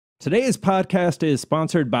Today's podcast is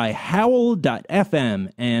sponsored by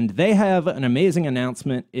Howl.fm, and they have an amazing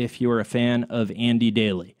announcement if you're a fan of Andy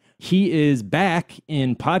Daly. He is back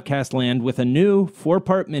in podcast land with a new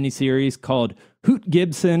 4-part miniseries called Hoot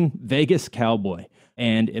Gibson, Vegas Cowboy,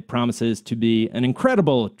 and it promises to be an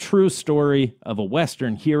incredible true story of a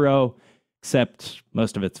Western hero, except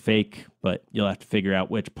most of it's fake, but you'll have to figure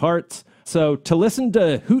out which parts. So to listen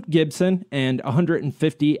to Hoot Gibson and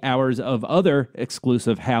 150 hours of other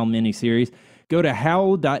exclusive Howl miniseries, go to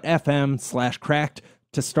howl.fm/cracked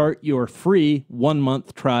to start your free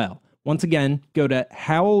 1-month trial. Once again, go to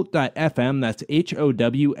howl.fm, that's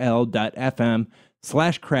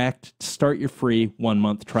HOWL.fm/cracked to start your free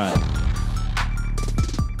 1-month trial.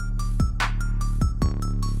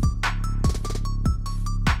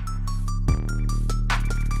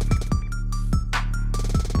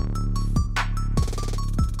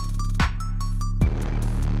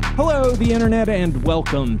 Hello, the internet, and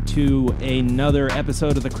welcome to another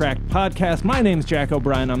episode of the Cracked Podcast. My name's Jack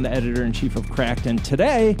O'Brien. I'm the editor-in-chief of Cracked, and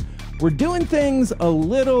today we're doing things a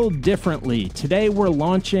little differently. Today we're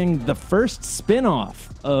launching the first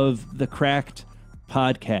spin-off of the Cracked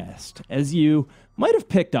Podcast. As you might have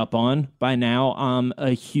picked up on by now, I'm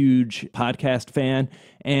a huge podcast fan,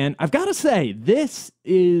 and I've got to say, this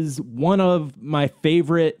is one of my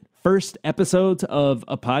favorite first episodes of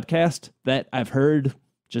a podcast that I've heard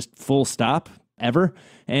just full stop, ever.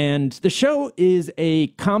 And the show is a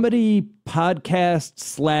comedy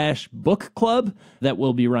podcast / book club that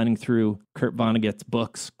will be running through Kurt Vonnegut's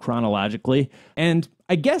books chronologically. And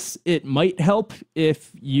I guess it might help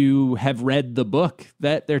if you have read the book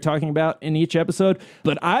that they're talking about in each episode,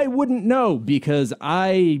 but I wouldn't know because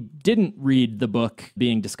I didn't read the book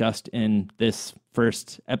being discussed in this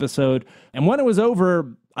first episode. And when it was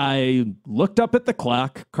over, I looked up at the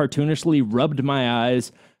clock, cartoonishly rubbed my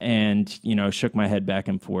eyes, and, shook my head back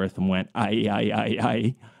and forth and went,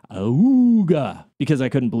 ooga, because I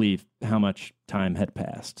couldn't believe how much time had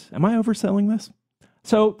passed. Am I overselling this?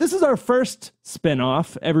 So this is our first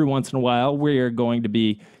spin-off. Every once in a while, we're going to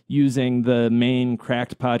be using the main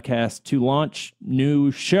Cracked podcast to launch new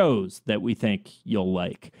shows that we think you'll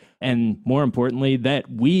like. And more importantly, that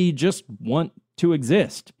we just want to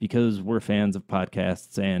exist because we're fans of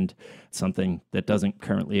podcasts and something that doesn't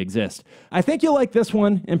currently exist. I think you'll like this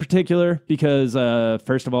one in particular because,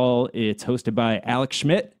 first of all, it's hosted by Alex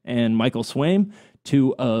Schmidt and Michael Swaim,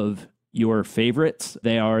 two of your favorites.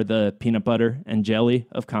 They are the peanut butter and jelly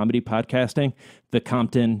of comedy podcasting, the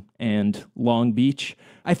Compton and Long Beach.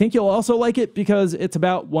 I think you'll also like it because it's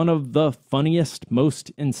about one of the funniest,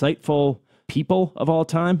 most insightful people of all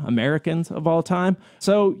time, Americans of all time.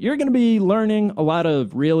 So you're going to be learning a lot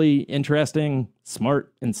of really interesting,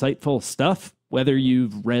 smart, insightful stuff, whether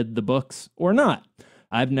you've read the books or not.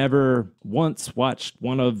 I've never once watched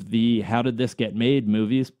one of the How Did This Get Made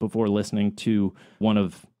movies before listening to one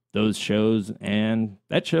of those shows, and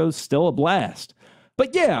that show's still a blast.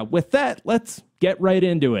 But yeah, with that, let's get right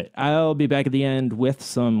into it. I'll be back at the end with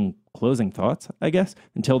some closing thoughts, I guess.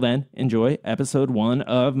 Until then, enjoy episode 1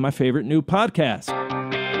 of my favorite new podcast.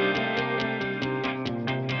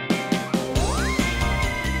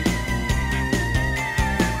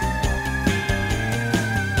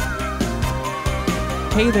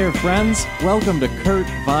 Hey there, friends. Welcome to Kurt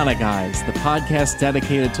Vonnegut, the podcast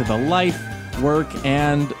dedicated to the life, work,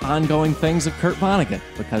 and ongoing things of Kurt Vonnegut,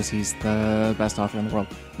 because he's the best author in the world.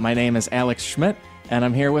 My name is Alex Schmidt, and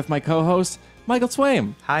I'm here with my co-host, Michael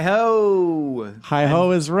Swaim. Hi-ho!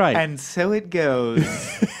 Hi-ho is right. And so it goes.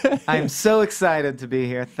 I'm so excited to be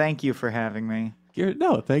here. Thank you for having me.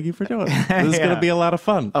 Thank you for doing it. This is going to be a lot of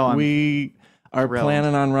fun. We are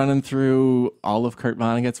planning on running through all of Kurt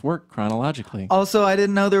Vonnegut's work chronologically. Also, I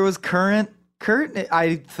didn't know there was current Kurt.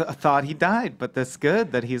 I thought he died, but that's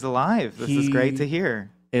good that he's alive. This is great to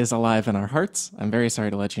hear. Is alive in our hearts. I'm very sorry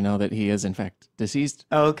to let you know that he is, in fact, deceased.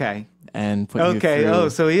 Okay. And put you through Oh,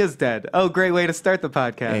 so he is dead. Oh, great way to start the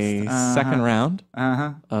podcast. A second round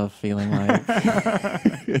of feeling like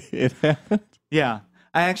it happened. Yeah.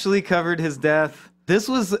 I actually covered his death. This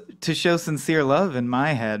was to show sincere love in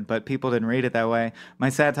my head, but people didn't read it that way. My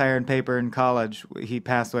satire and paper in college, he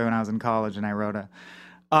passed away when I was in college, and I wrote a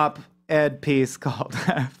op-ed piece called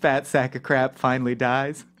Fat Sack of Crap Finally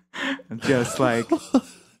Dies. Just like...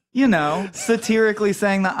 satirically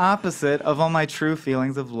saying the opposite of all my true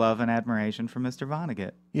feelings of love and admiration for Mr.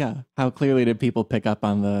 Vonnegut. Yeah. How clearly did people pick up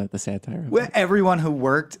on the satire? Well, everyone who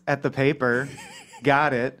worked at the paper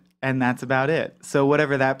got it, and that's about it. So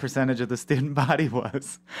whatever that percentage of the student body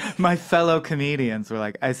was, my fellow comedians were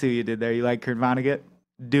like, I see what you did there. You like Kurt Vonnegut?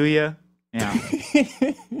 Do you? Yeah.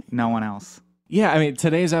 No one else. Yeah, I mean,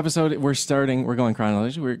 today's episode, we're going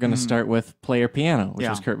chronologically. We're going to start with Player Piano, which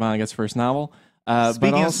was Kurt Vonnegut's first novel.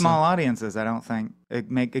 Speaking of small audiences, I don't think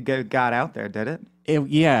it got out there, did it?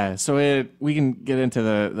 We can get into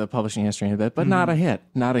the publishing history in a bit, but not a hit,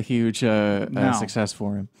 not a huge success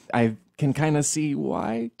for him. I can kind of see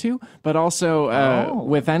why too, but also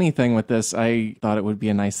with anything with this, I thought it would be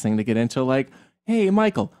a nice thing to get into, like, hey,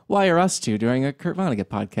 Michael, why are us two doing a Kurt Vonnegut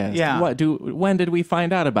podcast? Yeah. When did we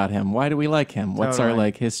find out about him? Why do we like him? What's our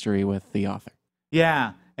history with the author?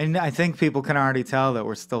 Yeah. And I think people can already tell that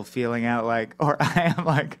we're still feeling out I am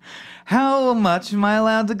like, how much am I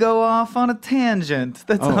allowed to go off on a tangent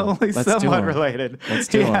that's only somewhat related? Let's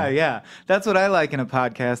do it. Yeah. That's what I like in a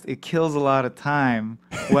podcast. It kills a lot of time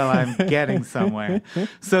while I'm getting somewhere.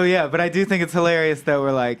 So yeah, but I do think it's hilarious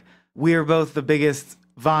that we're both the biggest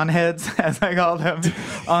Von heads, as I call them,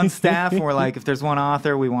 on staff. And we're like, if there's one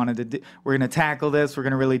author we're going to tackle this, we're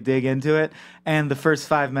going to really dig into it. And the first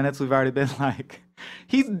 5 minutes, we've already been like,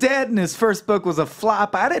 he's dead and his first book was a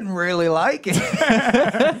flop. I didn't really like it.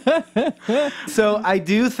 So I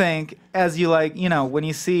do think, as you when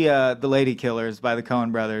you see The Lady Killers by the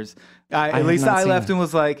Coen brothers, I left and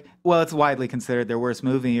was like, well, it's widely considered their worst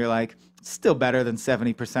movie. You're like, still better than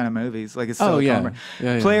 70% of movies. Like, it's still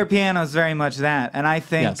Player Piano is very much that. And I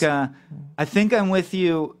think I think I'm with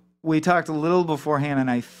you. We talked a little beforehand,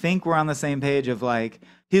 and I think we're on the same page of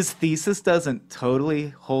his thesis doesn't totally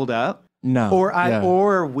hold up. No.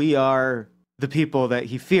 Or we are the people that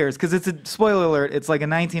he fears, because it's a spoiler alert, it's like a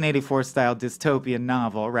 1984 style dystopian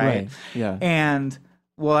novel, right? Yeah. And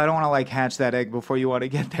well, I don't want to hatch that egg before you want to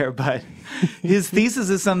get there, but his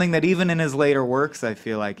thesis is something that even in his later works, I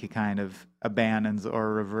feel like he kind of abandons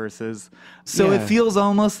or reverses. So it feels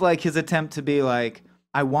almost like his attempt to be like,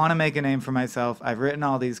 I want to make a name for myself. I've written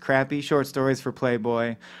all these crappy short stories for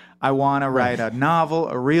Playboy. I want to write a novel,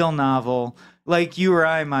 a real novel, like you or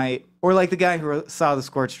I might, or like the guy who wrote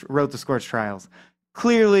the Scorched Trials.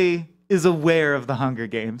 Clearly is aware of the Hunger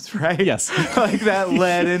Games, right? Yes. That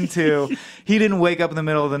led into, he didn't wake up in the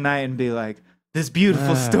middle of the night and be like, this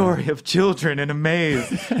beautiful story of children in a maze.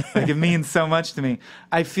 It means so much to me.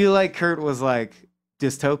 I feel like Kurt was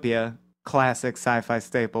dystopia, classic sci-fi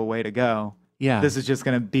staple, way to go. Yeah. This is just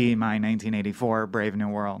going to be my 1984 Brave New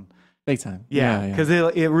World. Big time. Yeah, because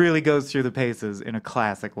it really goes through the paces in a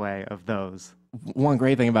classic way of those. One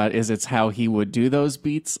great thing about it is it's how he would do those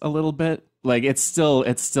beats a little bit. It's still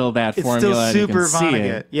that formula. It's still super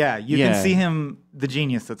Vonnegut. Yeah, you can see him, the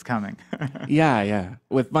genius that's coming. Yeah.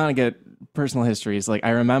 With Vonnegut personal histories, I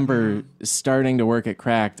remember starting to work at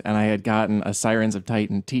Cracked, and I had gotten a Sirens of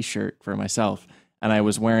Titan t-shirt for myself, and I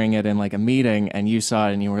was wearing it in a meeting, and you saw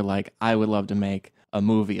it, and you were like, I would love to make a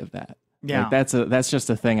movie of that. Yeah, that's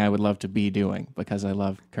just a thing I would love to be doing, because I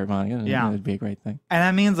love Kurt Vonnegut. Yeah, it would be a great thing. And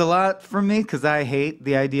that means a lot for me, because I hate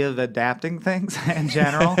the idea of adapting things in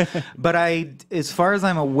general. But as far as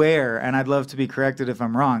I'm aware, and I'd love to be corrected if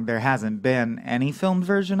I'm wrong, there hasn't been any filmed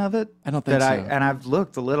version of it. I don't think so. And I've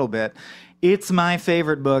looked a little bit. It's my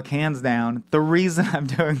favorite book, hands down. The reason I'm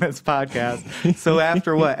doing this podcast. So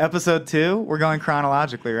after episode 2, we're going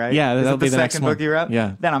chronologically, right? Yeah, that'll be the second book you wrote.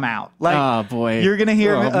 Yeah, then I'm out. Oh boy, you're gonna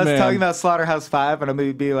hear us talking about Slaughterhouse 5, and I'm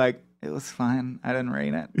gonna be like, it was fine. I didn't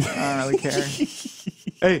rate it. I don't really care.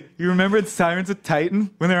 Hey, you remember Sirens of Titan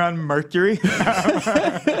when they're on Mercury?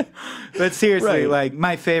 But seriously,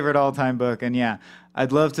 my favorite all-time book, and yeah.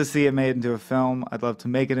 I'd love to see it made into a film. I'd love to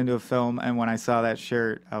make it into a film. And when I saw that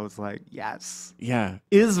shirt, I was like, yes. Yeah.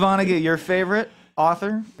 Is Vonnegut your favorite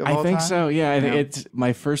author of all I think time? so, yeah. It's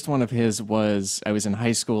my first one of his was, I was in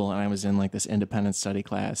high school, and I was in this independent study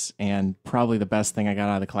class. And probably the best thing I got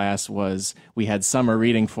out of the class was we had summer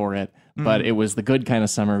reading for it. But it was the good kind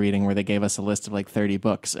of summer reading where they gave us a list of 30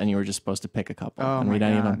 books, and you were just supposed to pick a couple and read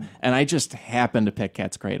any of them. And I just happened to pick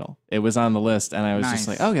Cat's Cradle. It was on the list, and I was just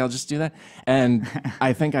like, okay, I'll just do that. And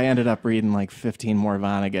I think I ended up reading 15 more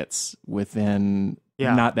Vonneguts within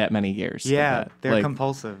not that many years. Yeah, they're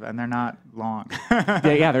compulsive, and they're not long.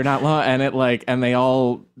 They're not long. And and they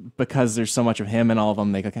all, because there's so much of him in all of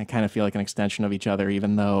them, they kind of feel like an extension of each other,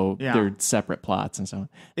 even though they're separate plots and so on.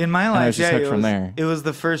 In my life, I was just hooked from there. It was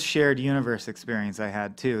the first shared universe experience I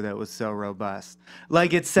had, too, that was so robust.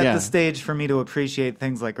 It set the stage for me to appreciate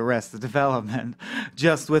things like Arrested Development,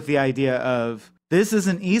 just with the idea of, this is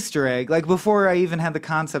an Easter egg. Before I even had the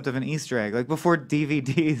concept of an Easter egg, before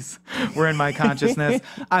DVDs were in my consciousness,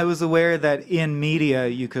 I was aware that in media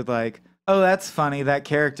you could oh, that's funny. That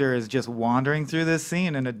character is just wandering through this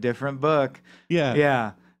scene in a different book. Yeah.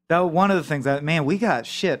 Yeah. That was one of the things we got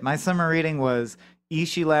shit. My summer reading was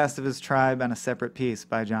Ishi, Last of His Tribe, and A Separate Piece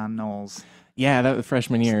by John Knowles. Yeah, that was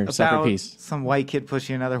freshman year, separate About piece. some white kid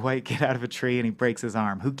pushing another white kid out of a tree and he breaks his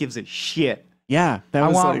arm. Who gives a shit? Yeah, that I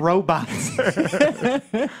was want like, robots.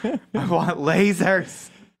 I want lasers.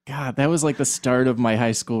 God, that was like the start of my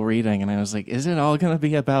high school reading, and I was like, is it all going to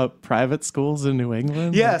be about private schools in New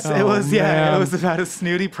England? Yes, Like, it was. Yeah, man. it was about a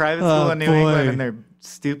snooty private school in New boy. England and their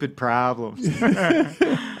stupid problems.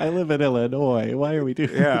 I live in Illinois. Why are we doing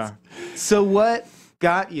Yeah. So what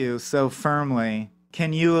got you so firmly?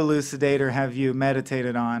 Can you elucidate or have you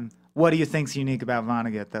meditated on what do you think's unique about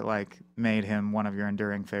Vonnegut that like made him one of your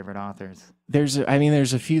enduring favorite authors? There's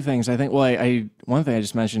a few things. I think, one thing I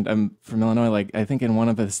just mentioned, I'm from Illinois. Like, I think in one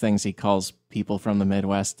of his things, he calls people from the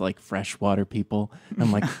Midwest like freshwater people.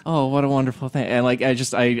 I'm like, oh, what a wonderful thing. And like,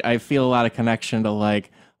 I feel a lot of connection to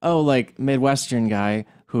like, oh, like Midwestern guy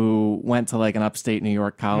who went to like an upstate New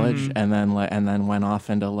York college and then went off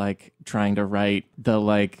into like trying to write the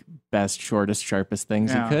like best, shortest, sharpest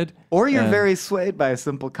things Yeah. he could. Or you're very swayed by a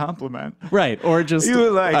simple compliment. Right. Or just You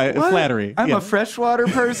were like, "What? flattery. I'm Yeah. a freshwater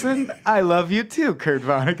person. I love you too, Kurt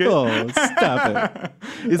Vonnegut. Oh, stop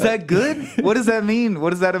it. Is that good? What does that mean?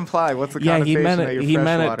 What does that imply? What's the Yeah, connotation he meant that it. you're He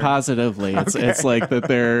meant it freshwater? positively. It's like that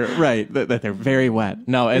they're right. That they're very wet.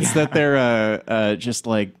 No, it's that they're just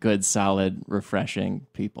like good, solid, refreshing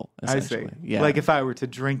people. I see. Essentially. Yeah. Like if I were to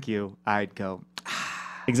drink you, I'd go,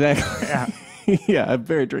 exactly. yeah, Yeah,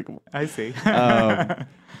 very drinkable. I see.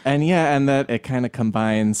 And that it kind of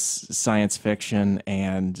combines science fiction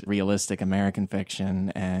and realistic American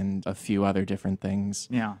fiction and a few other different things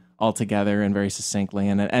Yeah. all together and very succinctly.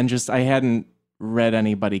 And just I hadn't read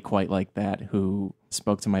anybody quite like that who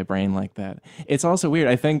spoke to my brain like that. It's also weird.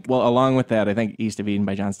 I think, well, along with that, I think East of Eden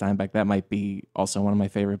by John Steinbeck, that might be also one of my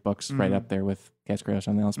favorite books, right up there with Cat's Cradle or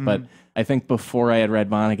something else. But I think before I had read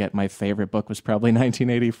Vonnegut, my favorite book was probably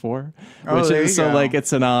 1984, Oh, which there is you so go. like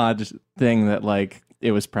it's an odd thing that like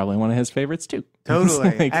it was probably one of his favorites too.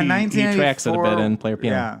 Totally. Like, And he tracks it a bit in Player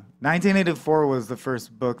Piano. Yeah. 1984 was the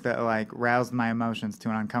first book that like roused my emotions to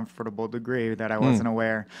an uncomfortable degree that I wasn't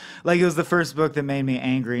aware. Like it was the first book that made me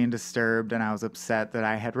angry and disturbed, and I was upset that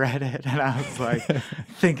I had read it, and I was like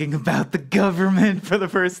thinking about the government for the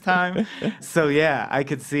first time. So yeah, I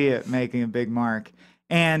could see it making a big mark.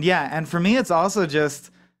 And yeah, and for me it's also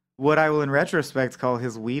just what I will in retrospect call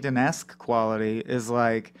his Whedon-esque quality is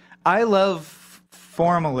like I love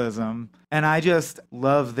formalism, and I just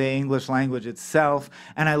love the English language itself,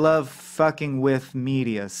 and I love fucking with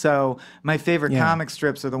media. So my favorite comic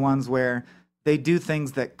strips are the ones where they do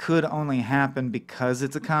things that could only happen because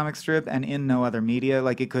it's a comic strip and in no other media,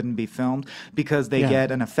 like it couldn't be filmed, because they get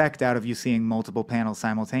an effect out of you seeing multiple panels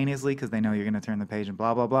simultaneously because they know you're going to turn the page and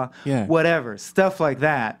blah, blah, blah. Yeah. Whatever. Stuff like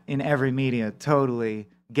that in every media totally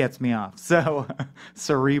gets me off. So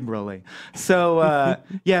cerebrally. So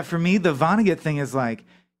yeah, for me, the Vonnegut thing is like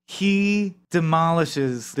he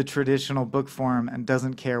demolishes the traditional book form and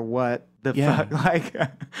doesn't care what the fuck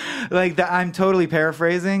I'm totally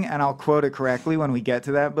paraphrasing and I'll quote it correctly when we get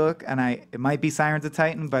to that book, and it might be Sirens of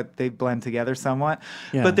Titan, but they blend together somewhat.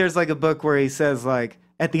 Yeah. But there's like a book where he says like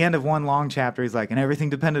at the end of one long chapter, he's like, and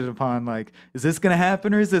everything depended upon like, is this going to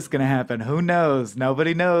happen or is this going to happen? Who knows?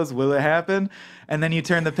 Nobody knows. Will it happen? And then you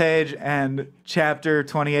turn the page and chapter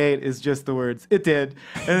 28 is just the words, it did.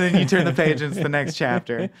 And then you turn the page and it's the next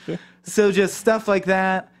chapter. So just stuff like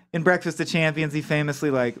that. In Breakfast of Champions, he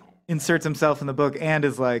famously like inserts himself in the book and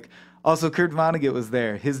is like, also Kurt Vonnegut was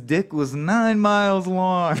there. His dick was 9 miles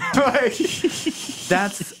long. Like,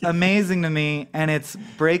 that's amazing to me, and it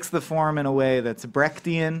breaks the form in a way that's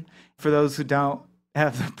Brechtian. For those who don't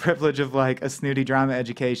have the privilege of like a snooty drama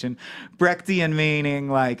education, Brechtian meaning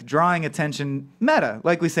like drawing attention, meta,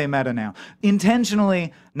 like we say meta now,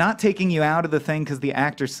 intentionally not taking you out of the thing because the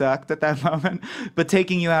actor sucked at that moment, but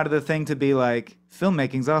taking you out of the thing to be like,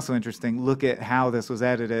 filmmaking's also interesting. Look at how this was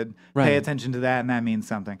edited. Right. Pay attention to that, and that means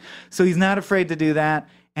something. So he's not afraid to do that,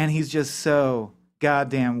 and he's just so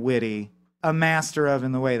goddamn witty. A master of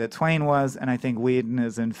in the way that Twain was, and I think Whedon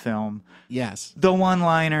is in film. Yes. The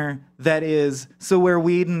one-liner that is, so where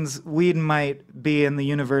Whedon might be in the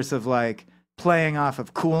universe of like playing off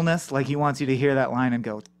of coolness, like he wants you to hear that line and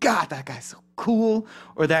go, God, that guy's so cool,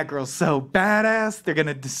 or that girl's so badass, they're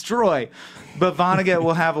gonna destroy. But Vonnegut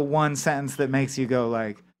will have a one sentence that makes you go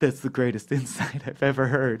like, that's the greatest insight I've ever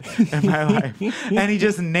heard in my life. And he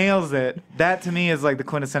just nails it. That to me is like the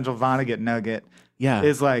quintessential Vonnegut nugget. Yeah.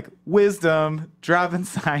 Is like wisdom, dropping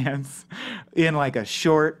science in like a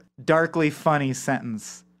short, darkly funny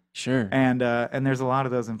sentence. Sure. And there's a lot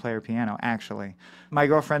of those in Player Piano, actually. My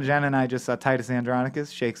girlfriend Jen and I just saw Titus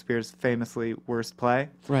Andronicus, Shakespeare's famously worst play.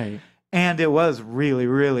 Right. And it was really,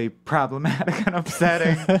 really problematic and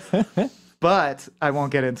upsetting. But I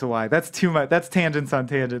won't get into why. That's too much. That's tangents on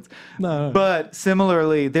tangents. No. But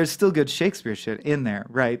similarly, there's still good Shakespeare shit in there,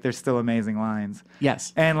 right? There's still amazing lines.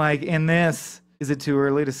 Yes. And like in this, is it too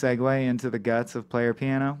early to segue into the guts of Player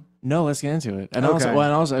Piano? No, let's get into it. And Okay.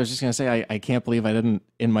 also, I was just gonna say, I can't believe I didn't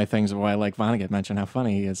in my things of why I like Vonnegut mention how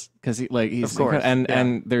funny he is, because he's Of course,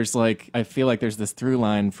 and there's like I feel like there's this through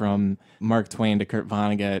line from Mark Twain to Kurt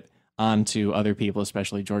Vonnegut onto other people,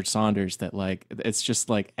 especially George Saunders, that like it's just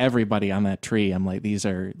like everybody on that tree. I'm like, these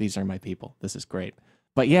are my people. This is great.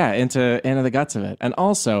 But yeah, into the guts of it. And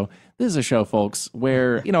also, this is a show, folks,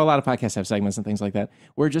 where, a lot of podcasts have segments and things like that.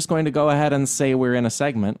 We're just going to go ahead and say we're in a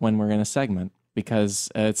segment when we're in a segment because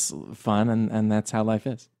it's fun and that's how life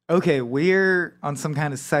is. Okay, we're on some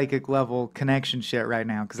kind of psychic level connection shit right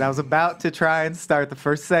now because I was about to try and start the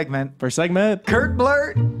first segment. First segment. Kurt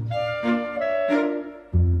Blurt.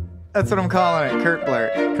 That's what I'm calling it, Kurt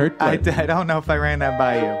Blurt. Kurt Blurt. I don't know if I ran that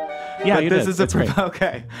by you. Yeah, but you this did. is That's great.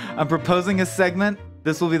 Okay. I'm proposing a segment.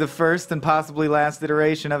 This will be the first and possibly last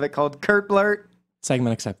iteration of it called Kurt Blurt.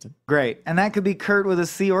 Segment accepted. Great. And that could be Kurt with a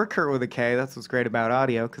C or Kurt with a K. That's what's great about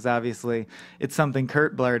audio, because obviously it's something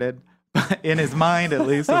Kurt blurted, in his mind at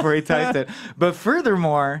least, before he typed it. But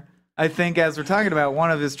furthermore, I think as we're talking about, one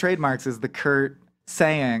of his trademarks is the Kurt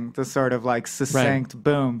saying, the sort of like succinct,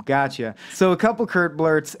 boom, gotcha. So a couple Kurt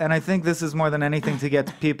blurts, and I think this is more than anything to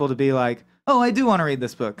get people to be like, oh, I do want to read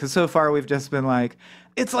this book. Because so far we've just been like,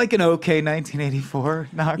 it's like an okay 1984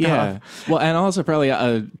 knockoff. Yeah. Well, and also probably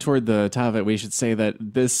toward the top of it, we should say that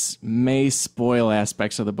this may spoil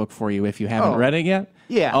aspects of the book for you if you haven't read it yet.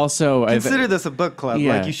 Yeah. Also, consider this a book club.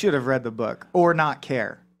 Yeah. Like you should have read the book or not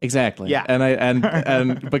care. Exactly. Yeah.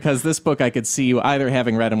 And because this book I could see you either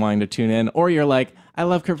having read and wanting to tune in, or you're like, I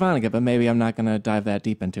love Kurt Vonnegut, but maybe I'm not going to dive that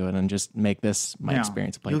deep into it and just make this my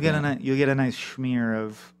experience. You'll get a nice schmear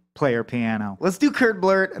of Player Piano. Let's do Kurt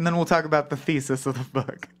Blurt, and then we'll talk about the thesis of the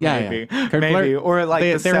book. Yeah, maybe, yeah. Kurt maybe, Blurt, or like the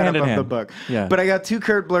they're setup hand in of the hand. book. Yeah. But I got two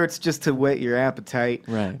Kurt Blurts just to whet your appetite.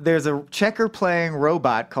 Right. There's a checker playing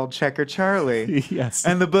robot called Checker Charlie. Yes.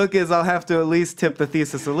 And the book is, I'll have to at least tip the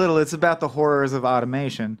thesis a little. It's about the horrors of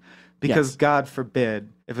automation. Because Yes. God forbid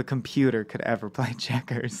if a computer could ever play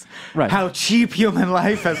checkers. Right. How cheap human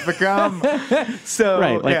life has become. So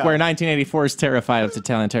Right, like yeah. where 1984 is terrified of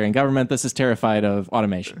totalitarian government, this is terrified of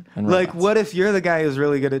automation and Like, robots. what if you're the guy who's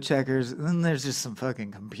really good at checkers, and then there's just some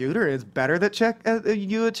fucking computer is better at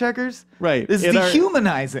you at checkers? Right. It's In our-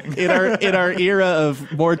 dehumanizing. in our era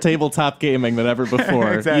of more tabletop gaming than ever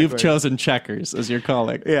before, Exactly. you've chosen checkers as your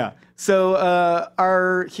calling. Yeah. So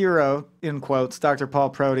our hero, in quotes, Dr. Paul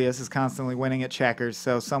Proteus, is constantly winning at checkers.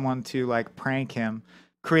 So someone to like prank him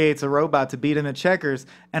creates a robot to beat him at checkers.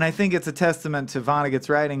 And I think it's a testament to Vonnegut's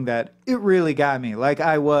writing that it really got me. Like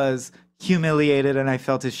I was humiliated and I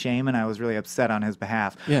felt his shame and I was really upset on his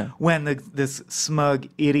behalf. Yeah. When this smug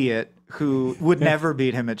idiot who would never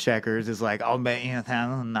beat him at checkers is like, I'll bet you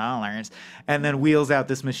 $1,000, and then wheels out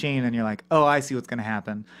this machine, and you're like, oh, I see what's going to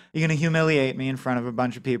happen. You're going to humiliate me in front of a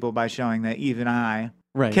bunch of people by showing that even I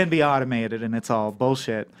Right. can be automated, and it's all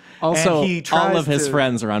bullshit. Also, and he tries all of his to-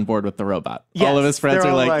 friends are on board with the robot. Yes, all of his friends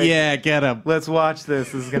they're are all like, yeah, get him. Let's watch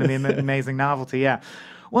this. This is going to be an amazing novelty. Yeah.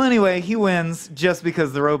 Well, anyway, he wins just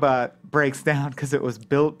because the robot breaks down because it was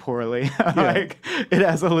built poorly. Like it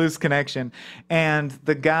has a loose connection. And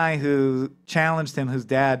the guy who challenged him, whose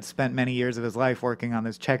dad spent many years of his life working on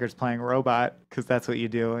this checkers playing robot, because that's what you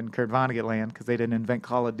do in Kurt Vonnegut land, because they didn't invent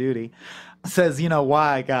Call of Duty, says,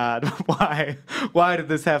 why, God? Why? Why did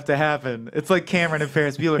this have to happen? It's like Cameron and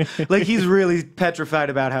Ferris Bueller. Like he's really petrified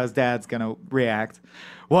about how his dad's going to react.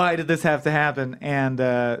 Why did this have to happen? And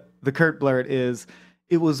the Kurt Blurt is,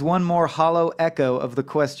 it was one more hollow echo of the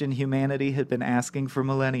question humanity had been asking for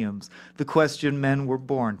millenniums, the question men were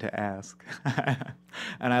born to ask.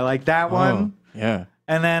 And I like that one. Yeah.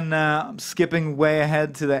 And then skipping way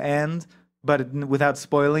ahead to the end, but without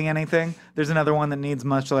spoiling anything, there's another one that needs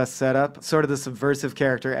much less setup. Sort of the subversive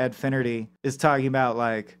character, Ed Finnerty, is talking about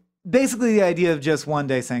like basically the idea of just one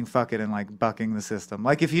day saying fuck it and like bucking the system.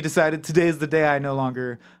 Like if you decided today's the day I no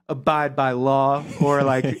longer abide by law or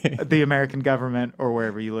like the American government or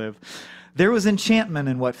wherever you live. There was enchantment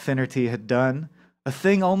in what Finnerty had done, a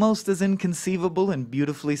thing almost as inconceivable and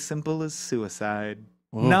beautifully simple as suicide.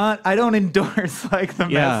 Whoa. I don't endorse like the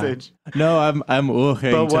message. No, I'm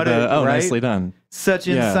okay But to what the, right? nicely done. Such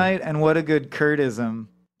Yeah. insight and what a good Kurtism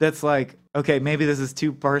that's like, okay, maybe this is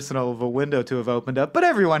too personal of a window to have opened up, but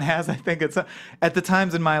everyone has. I think it's at the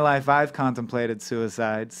times in my life I've contemplated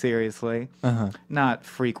suicide seriously, not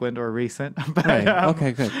frequent or recent, but Right.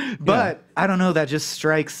 Okay, good. But I don't know, that just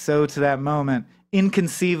strikes so to that moment.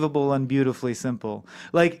 Inconceivable and beautifully simple.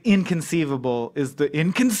 Like inconceivable is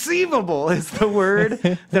the word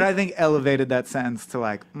that I think elevated that sentence to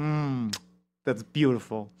like, that's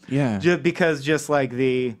beautiful. Yeah. Because just like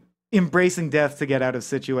the embracing death to get out of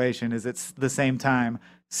situation is at the same time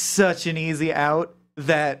such an easy out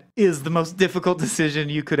that is the most difficult decision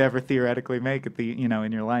you could ever theoretically make at the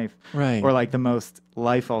in your life, Right. or like the most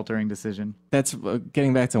life-altering decision. That's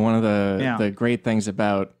getting back to one of the great things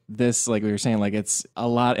about this, like we were saying, like it's in a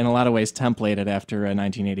lot of ways templated after a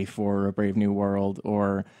 1984 A Brave New World,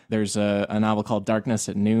 or there's a novel called Darkness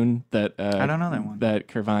at Noon that I don't know that one. That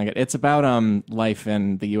Kurt Vonnegut. It's about life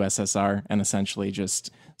in the USSR and essentially just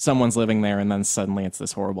someone's living there and then suddenly it's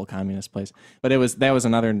this horrible communist place. But that was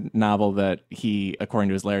another novel that he, according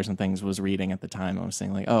to his letters and things, was reading at the time. I was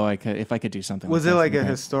saying like, oh, if I could do something. Was it like a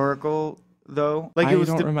historical though? Like I it was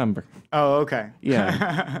don't remember. Oh, okay.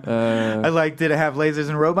 Yeah. I like, did it have lasers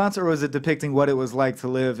and robots, or was it depicting what it was like to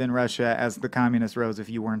live in Russia as the communist rose if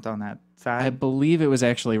you weren't on that side? I believe it was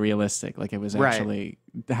actually realistic. Like it was actually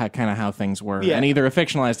kind of how things were, Yeah. and either a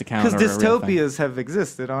fictionalized account or Because a real thing. dystopias have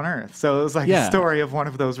existed on Earth, so it was like a story of one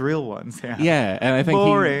of those real ones. Yeah. Yeah, and I think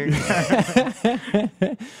Boring.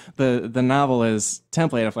 the novel is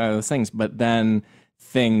template of those things, but then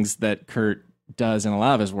things that Kurt does in a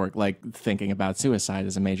lot of his work, like thinking about suicide,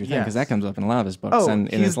 is a major thing because that comes up in a lot of his books. Oh, and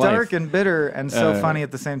in he's his life. dark and bitter and so funny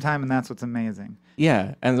at the same time, and that's what's amazing.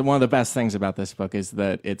 Yeah, and one of the best things about this book is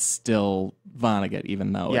that it's still Vonnegut,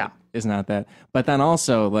 even though it is not that. But then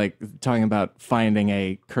also, like, talking about finding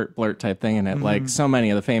a Kurt Blurt type thing in it, like, so many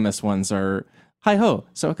of the famous ones are hi-ho,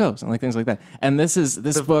 so it goes, and like things like that. And this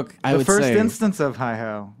book, I would say... The first instance of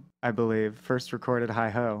hi-ho, I believe, first recorded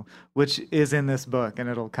hi-ho, which is in this book, and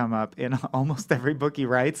it'll come up in almost every book he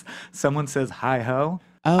writes. Someone says hi-ho.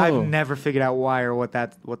 Oh. I've never figured out why or what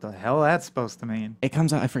the hell that's supposed to mean. It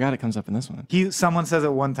comes out. I forgot it comes up in this one. Someone says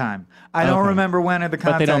it one time. I don't remember when or the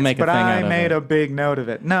context, But they don't make a thing I out of made it. a big note of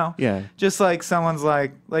it. No. Yeah. Just like someone's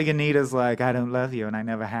like Anita's like, I don't love you, and I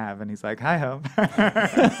never have. And he's like, hi-ho.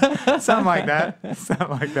 Something like that. Something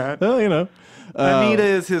like that. Well, you know. Anita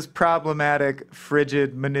is his problematic,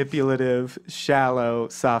 frigid, manipulative, shallow,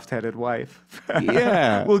 soft-headed wife.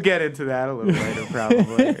 Yeah. We'll get into that a little later,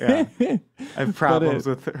 probably. Yeah. I have problems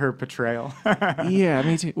with her portrayal. Yeah,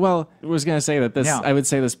 me too. Well, I was going to say that Yeah. I would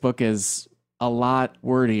say this book is a lot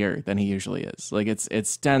wordier than he usually is. Like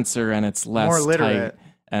it's denser and it's less More literate. tight.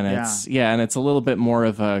 And and it's a little bit more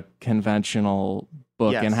of a conventional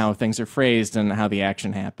book Yes. in how things are phrased and how the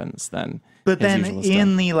action happens than But his then usual stuff.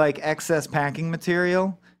 in the like excess packing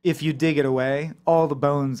material, if you dig it away, all the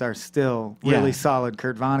bones are still really Yeah. solid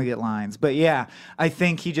Kurt Vonnegut lines. But yeah, I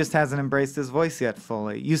think he just hasn't embraced his voice yet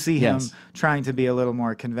fully. You see him Yes. trying to be a little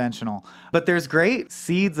more conventional. But there's great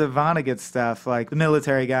seeds of Vonnegut stuff, like the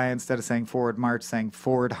military guy, instead of saying forward march, saying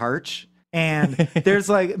forward harch. And there's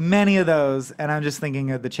like many of those. And I'm just thinking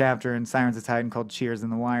of the chapter in Sirens of Titan called Cheers in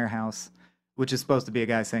the Wirehouse, which is supposed to be a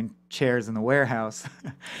guy saying chairs in the warehouse.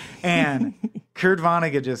 And Kurt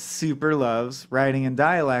Vonnegut just super loves writing in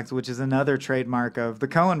dialect, which is another trademark of the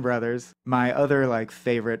Coen brothers, my other like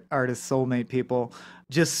favorite artist soulmate people,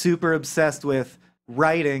 just super obsessed with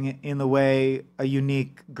writing in the way a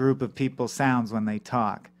unique group of people sounds when they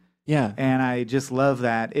talk. Yeah. And I just love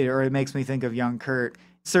that. It makes me think of young Kurt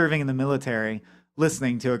serving in the military,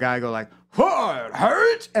 listening to a guy go like, "What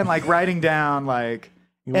hurt?" and like writing down like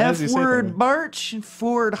Why does he say it that way? F-word march,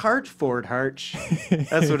 Ford Harch.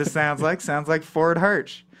 That's what it sounds like. Sounds like Ford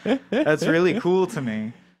Harch. That's really cool to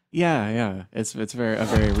me. Yeah. It's a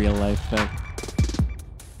very real life thing.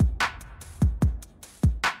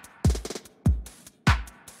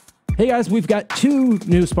 Hey guys, we've got 2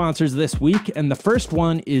 new sponsors this week, and the first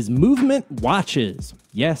one is Movement Watches.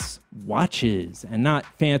 Yes, watches, and not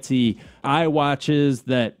fancy eye watches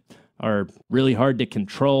that are really hard to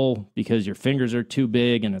control because your fingers are too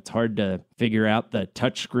big and it's hard to figure out the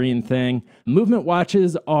touchscreen thing. Movement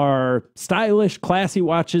watches are stylish, classy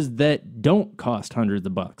watches that don't cost hundreds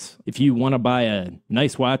of bucks. If you want to buy a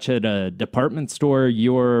nice watch at a department store,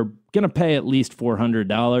 you're going to pay at least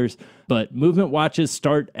 $400, but Movement watches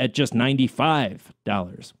start at just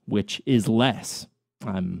 $95, which is less.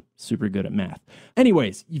 I'm super good at math.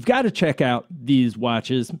 Anyways, you've got to check out these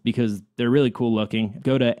watches because they're really cool looking.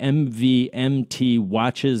 Go to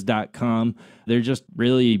mvmtwatches.com. They're just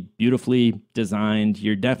really beautifully designed.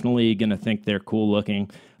 You're definitely going to think they're cool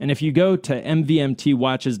looking. And if you go to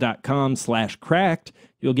mvmtwatches.com/cracked,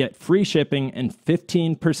 you'll get free shipping and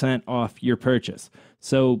 15% off your purchase.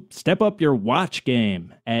 So step up your watch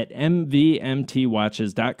game at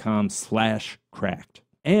mvmtwatches.com/cracked.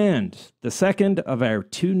 And the second of our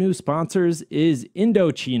 2 new sponsors is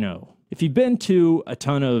Indochino. If you've been to a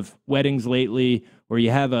ton of weddings lately, or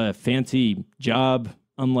you have a fancy job,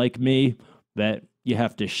 unlike me, that you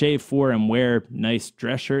have to shave for and wear nice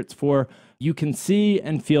dress shirts for, you can see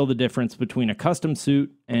and feel the difference between a custom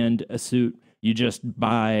suit and a suit you just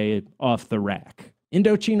buy off the rack.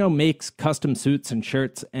 Indochino makes custom suits and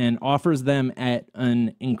shirts and offers them at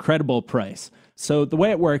an incredible price. So the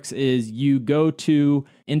way it works is you go to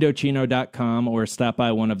Indochino.com or stop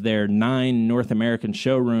by one of their 9 North American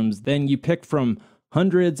showrooms. Then you pick from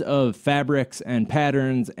hundreds of fabrics and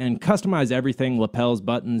patterns and customize everything: lapels,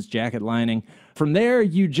 buttons, jacket lining. From there,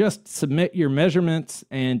 you just submit your measurements,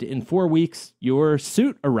 and in 4 weeks, your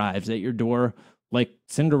suit arrives at your door like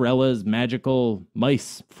Cinderella's magical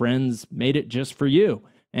mice friends made it just for you.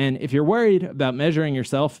 And if you're worried about measuring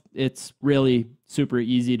yourself, it's really super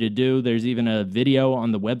easy to do. There's even a video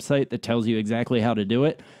on the website that tells you exactly how to do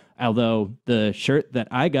it. Although the shirt that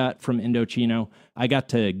I got from Indochino, I got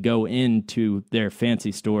to go into their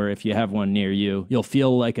fancy store. If you have one near you, you'll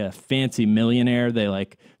feel like a fancy millionaire. They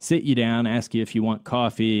like sit you down, ask you if you want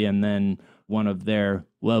coffee, and then one of their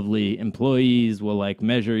lovely employees will like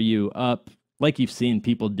measure you up, like you've seen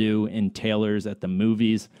people do in tailors at the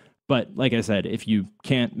movies. But like I said, if you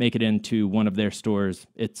can't make it into one of their stores,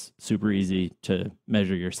 it's super easy to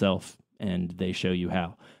measure yourself, and they show you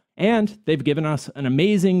how. And they've given us an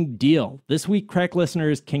amazing deal. This week, Crack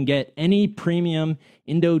listeners can get any premium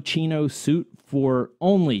Indochino suit for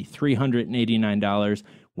only $389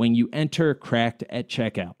 when you enter Cracked at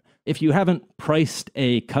checkout. If you haven't priced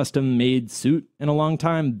a custom-made suit in a long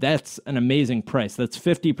time, that's an amazing price. That's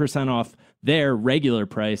 50% off their regular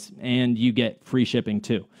price, and you get free shipping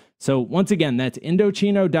too. So once again, that's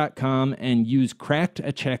Indochino.com, and use Cracked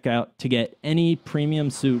at checkout to get any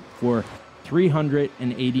premium suit for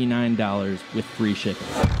 $389 with free shipping.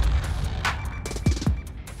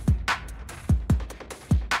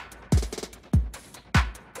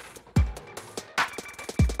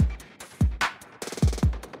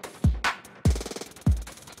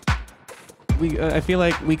 I feel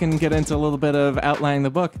like we can get into a little bit of outlining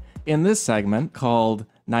the book in this segment called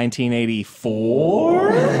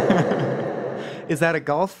 1984. Is that a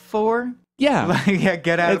golf 4? Yeah. Like, yeah,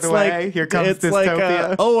 get out of the way. Here comes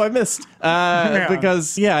dystopia. I missed.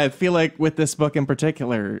 Because, I feel like with this book in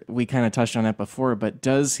particular, we kind of touched on it before, but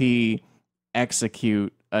does he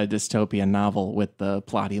execute a dystopian novel with the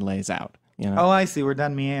plot he lays out? You know? Oh, I see. We're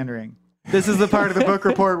done meandering. This is the part of the book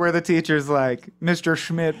report where the teacher's like, Mr.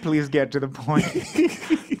 Schmidt, please get to the point.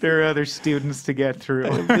 There are other students to get through.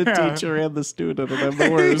 The teacher and the student, and I'm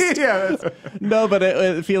the worst. No, but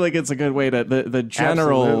I feel like it's a good way to the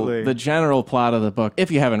general plot of the book.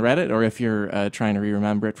 If you haven't read it, or if you're trying to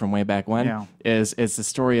remember it from way back when, is the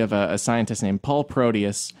story of a scientist named Paul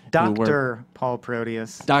Proteus. Dr. Paul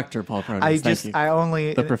Proteus. Dr. Paul Proteus. I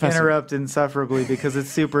only interrupt insufferably because it's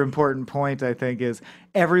super important point, I think, is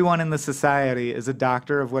everyone in the society is a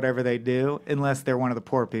doctor of whatever they do, unless they're one of the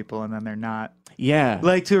poor people, and then they're not. Yeah.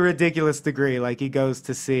 Like, to a ridiculous degree. Like, he goes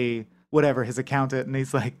to see whatever, his accountant, and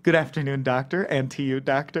he's like, good afternoon, doctor, and to you,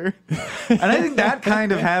 doctor. And I think that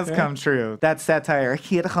kind of has come true. That satire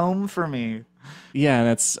hit home for me. Yeah, and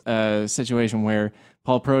it's a situation where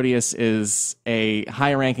Paul Proteus is a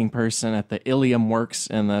high-ranking person at the Ilium Works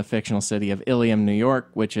in the fictional city of Ilium, New York,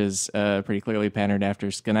 which is pretty clearly patterned after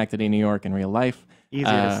Schenectady, New York in real life. Easier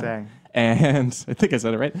to say. And I think I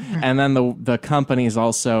said it right. And then the company is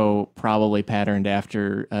also probably patterned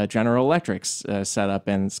after General Electric's setup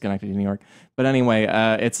in Schenectady, New York. But anyway,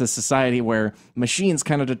 it's a society where machines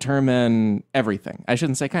kind of determine everything. I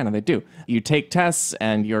shouldn't say kind of, they do. You take tests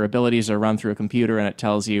and your abilities are run through a computer, and it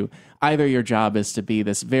tells you either your job is to be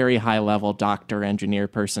this very high-level doctor, engineer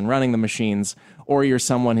person running the machines, or you're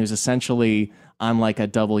someone who's essentially on like a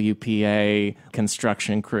WPA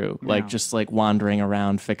construction crew, like just like wandering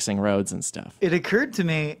around fixing roads and stuff. It occurred to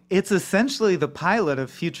me, it's essentially the pilot of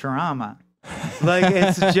Futurama. Like,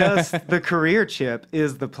 it's just the career chip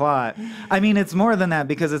is the plot. I mean, it's more than that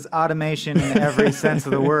because it's automation in every sense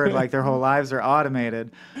of the word, like their whole lives are automated.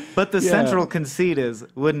 But the central conceit is,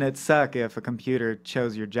 wouldn't it suck if a computer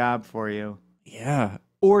chose your job for you? Yeah.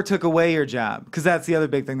 or took away your job. Because that's the other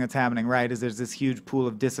big thing that's happening, right? Is there's this huge pool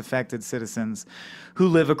of disaffected citizens who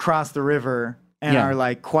live across the river and are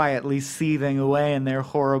like quietly seething away in their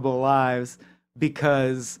horrible lives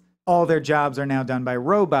because all their jobs are now done by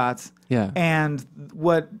robots. Yeah. And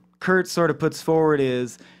what Kurt sort of puts forward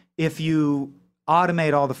is if you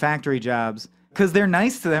automate all the factory jobs, because they're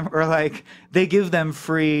nice to them, or like they give them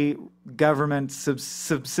free government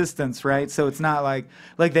subsistence, right? So it's not like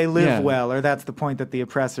they live well, or that's the point that the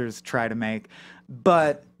oppressors try to make.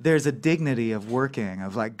 But there's a dignity of working,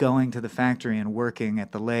 of like going to the factory and working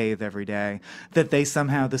at the lathe every day, that they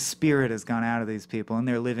somehow, the spirit has gone out of these people and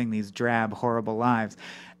they're living these drab, horrible lives.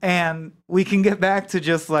 And we can get back to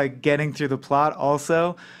just like getting through the plot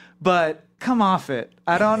also, but come off it.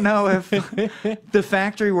 I don't know if the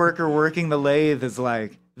factory worker working the lathe is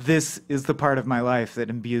like, this is the part of my life that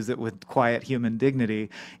imbues it with quiet human dignity,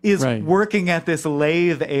 is working at this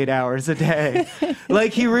lathe 8 hours a day.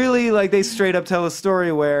 Like he really, like they straight up tell a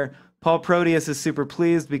story where Paul Proteus is super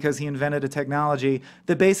pleased because he invented a technology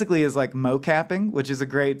that basically is like mocapping, which is a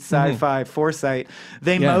great sci-fi foresight.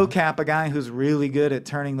 They mocap a guy who's really good at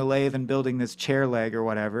turning the lathe and building this chair leg or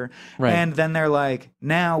whatever. Right. And then they're like,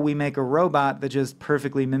 now we make a robot that just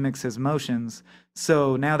perfectly mimics his motions.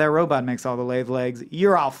 So now that robot makes all the lathe legs.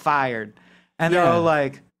 You're all fired. And they're all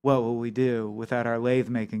like, what will we do without our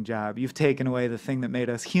lathe-making job? You've taken away the thing that made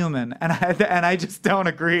us human. And I just don't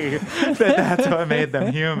agree that that's what made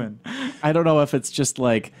them human. I don't know if it's just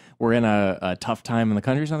like we're in a tough time in the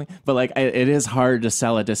country or something, but like it is hard to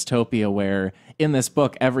sell a dystopia where in this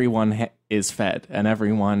book everyone is fed and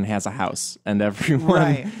everyone has a house and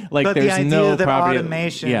everyone like but there's the idea no that property.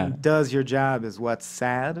 automation does your job is what's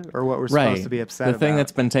sad, or what we're supposed to be upset about. The thing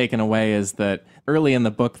that's been taken away is that early in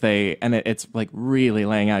the book it's like really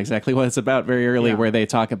laying out exactly what it's about very early, where they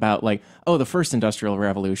talk about like, oh, the first industrial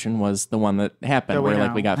revolution was the one that happened where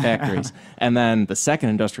like we got factories. And then the second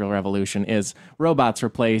industrial revolution is robots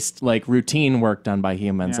replaced like routine work done by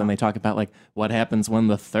humans. And they talk about like what happens when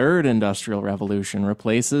the third industrial revolution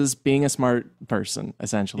replaces being a smart person,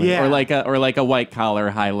 essentially, or like a white collar,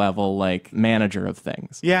 high level like manager of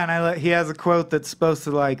things. Yeah, and he has a quote that's supposed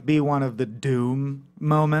to like be one of the doom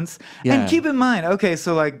moments. And keep in mind, okay,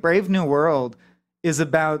 so like Brave New World is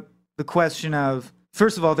about the question of,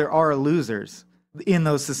 first of all, there are losers in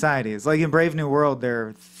those societies. Like in Brave New World,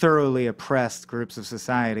 they're thoroughly oppressed groups of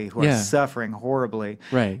society who are suffering horribly.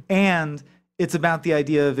 Right. And it's about the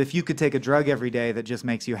idea of if you could take a drug every day that just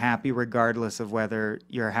makes you happy regardless of whether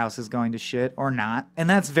your house is going to shit or not. And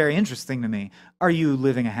that's very interesting to me. Are you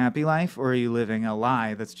living a happy life, or are you living a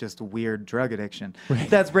lie that's just weird drug addiction? Right.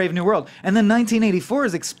 That's Brave New World. And then 1984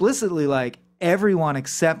 is explicitly like everyone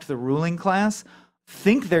except the ruling class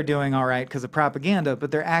think they're doing all right because of propaganda,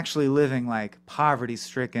 but they're actually living like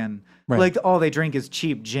poverty-stricken. Right. Like all they drink is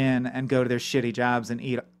cheap gin and go to their shitty jobs and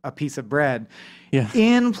eat a piece of bread. Yeah.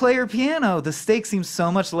 In Player Piano, the stakes seem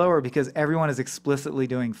so much lower because everyone is explicitly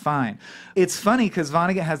doing fine. It's funny because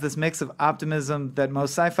Vonnegut has this mix of optimism that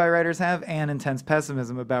most sci-fi writers have and intense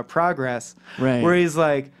pessimism about progress, where he's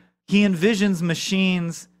like, he envisions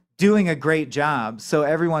machines doing a great job, so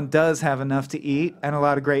everyone does have enough to eat and a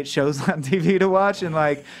lot of great shows on TV to watch and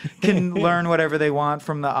like can learn whatever they want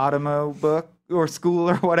from the Automo book or school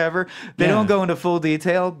or whatever. They don't go into full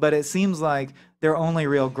detail, but it seems like their only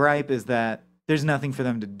real gripe is that there's nothing for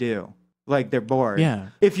them to do. Like they're bored. Yeah.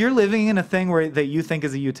 If you're living in a thing that you think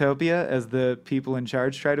is a utopia, as the people in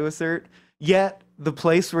charge try to assert, yet the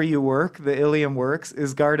place where you work, the Ilium Works,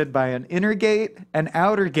 is guarded by an inner gate, an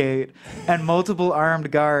outer gate, and multiple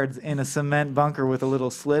armed guards in a cement bunker with a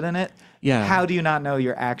little slit in it. Yeah. How do you not know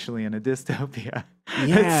you're actually in a dystopia?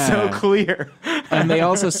 Yeah. It's so clear. And they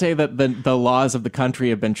also say that the laws of the country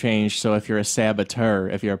have been changed, so if you're a saboteur,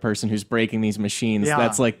 if you're a person who's breaking these machines,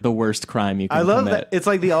 that's like the worst crime you can commit. I love that. It's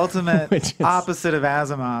like the ultimate opposite of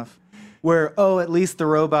Asimov, where, at least the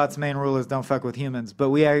robot's main rule is don't fuck with humans.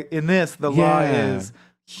 But in this, the law is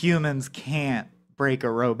humans can't break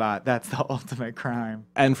a robot. That's the ultimate crime.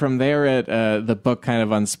 And from there, the book kind of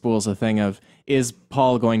unspools a thing of, is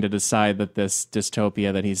Paul going to decide that this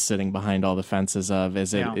dystopia that he's sitting behind all the fences of,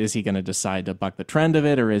 is he going to decide to buck the trend of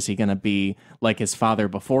it, or is he going to be like his father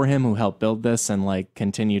before him who helped build this and like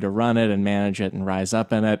continue to run it and manage it and rise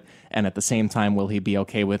up in it? And at the same time, will he be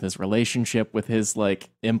okay with his relationship with his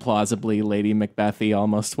like implausibly Lady Macbethy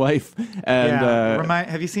almost wife? And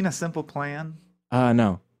have you seen A Simple Plan?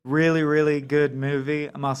 No. Really, really good movie.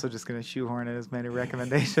 I'm also just going to shoehorn in as many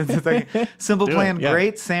recommendations as I can. Simple Plan,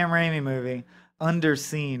 great Sam Raimi movie.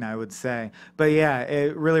 underseen, I would say. But yeah,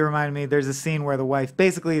 it really reminded me, there's a scene where the wife,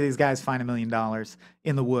 basically these guys find $1 million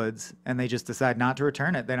in the woods and they just decide not to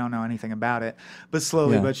return it. They don't know anything about it. But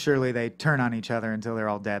slowly but surely they turn on each other until they're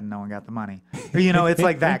all dead and no one got the money. Or, it's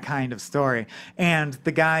like that kind of story. And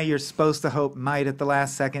the guy you're supposed to hope might at the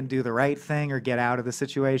last second do the right thing or get out of the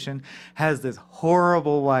situation has this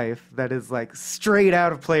horrible wife that is like straight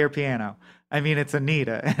out of Player Piano. I mean, it's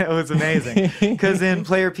Anita. It was amazing. Because in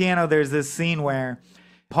Player Piano, there's this scene where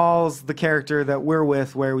Paul's the character that we're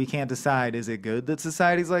with where we can't decide, is it good that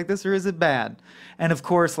society's like this or is it bad? And of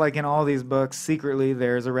course, like in all these books, secretly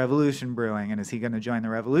there's a revolution brewing. And is he going to join the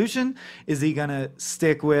revolution? Is he going to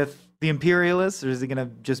stick with the imperialists or is he going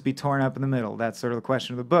to just be torn up in the middle? That's sort of the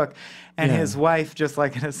question of the book. And his wife, just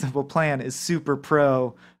like in A Simple Plan, is super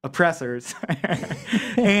pro oppressors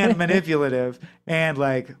and manipulative and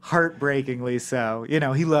like heartbreakingly so.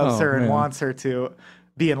 He loves her and wants her to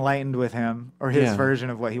be enlightened with him or his version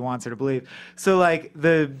of what he wants her to believe. So like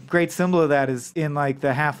the great symbol of that is in like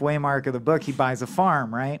the halfway mark of the book, he buys a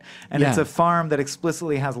farm, right? And it's a farm that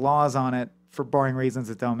explicitly has laws on it for boring reasons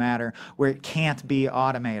that don't matter, where it can't be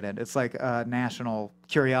automated. It's like a national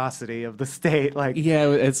curiosity of the state. Like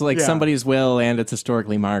it's like somebody's will and it's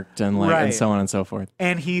historically marked and like and so on and so forth.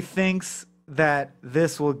 And he thinks that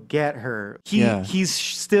this will get her. He's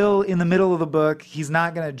still in the middle of the book. He's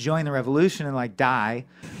not going to join the revolution and like die,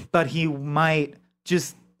 but he might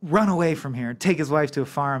just run away from here and take his wife to a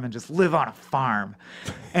farm and just live on a farm.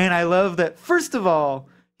 And I love that, first of all,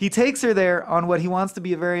 he takes her there on what he wants to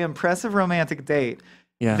be a very impressive romantic date.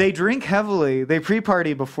 Yeah. They drink heavily. They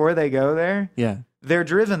pre-party before they go there. Yeah. They're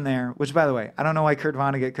driven there, which, by the way, I don't know why Kurt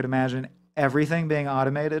Vonnegut could imagine everything being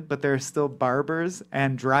automated, but there are still barbers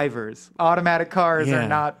and drivers. Automatic cars are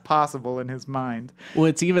not possible in his mind. Well,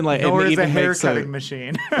 it's even like... Nor is even a hair-cutting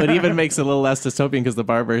machine. It even makes it a little less dystopian because the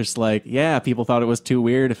barber's like, people thought it was too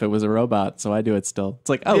weird if it was a robot, so I do it still. It's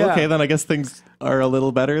like, okay, then I guess things are a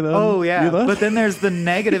little better then. Oh, yeah. But then there's the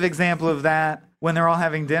negative example of that when they're all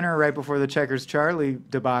having dinner right before the Checkers Charlie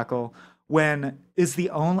debacle, when is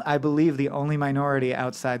I believe the only minority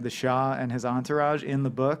outside the Shah and his entourage in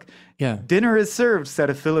the book. Yeah. Dinner is served,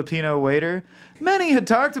 said a Filipino waiter. Many had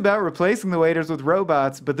talked about replacing the waiters with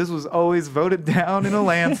robots, but this was always voted down in a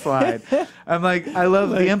landslide. I'm like, I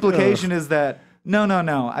love the implication is that,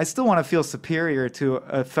 no. I still want to feel superior to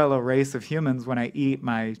a fellow race of humans when I eat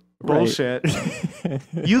my bullshit.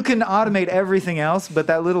 You can automate everything else, but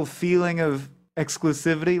that little feeling of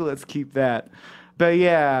exclusivity, let's keep that. But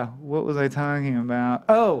yeah, what was I talking about?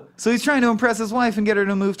 Oh, so he's trying to impress his wife and get her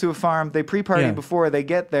to move to a farm. They pre-party before they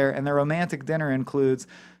get there, and their romantic dinner includes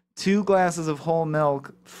 2 glasses of whole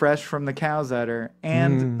milk fresh from the cow's udder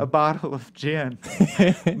and a bottle of gin.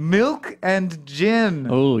 Milk and gin.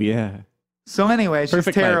 Oh, yeah. So anyway, she's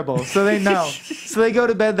Perfect terrible. night. So they know. So they go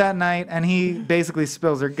to bed that night, and he basically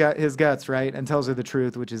spills his guts, right, and tells her the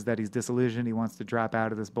truth, which is that he's disillusioned. He wants to drop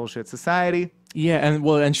out of this bullshit society. Yeah,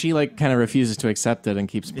 and she like kind of refuses to accept it and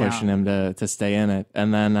keeps pushing him to stay in it,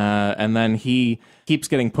 and then he keeps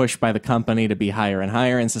getting pushed by the company to be higher and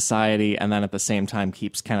higher in society, and then at the same time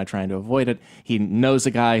keeps kind of trying to avoid it. He knows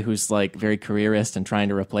a guy who's like very careerist and trying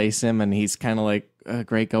to replace him, and he's kind of like,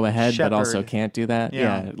 great, go ahead, Shepherd. but also can't do that.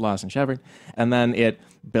 Yeah, Lawson Shepherd, and then it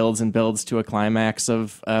builds and builds to a climax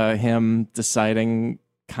of him deciding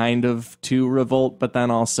kind of to revolt, but then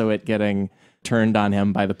also it getting turned on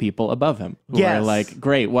him by the people above him who are like,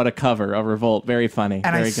 great, what a cover, a revolt, very funny, and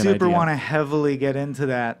very I good super idea. want to heavily get into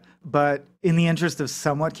that, but in the interest of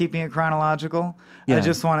somewhat keeping it chronological, I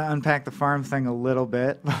just want to unpack the farm thing a little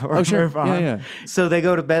bit before we move on. Yeah. So they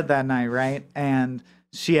go to bed that night, right? And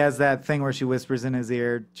she has that thing where she whispers in his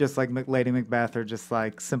ear, just like Lady Macbeth or just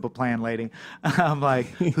like Simple Plan Lady. I'm like,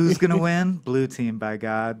 who's going to win? Blue team, by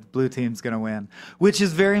God. Blue team's going to win. Which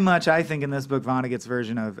is very much, I think, in this book, Vonnegut's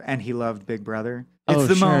version of, and he loved Big Brother. It's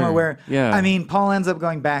the moment where, I mean, Paul ends up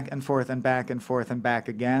going back and forth and back and forth and back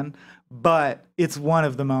again. But it's one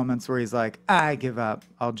of the moments where he's like, I give up.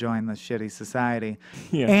 I'll join the shitty society.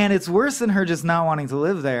 Yeah. And it's worse than her just not wanting to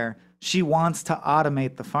live there. She wants to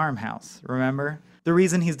automate the farmhouse, remember? The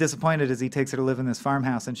reason he's disappointed is he takes her to live in this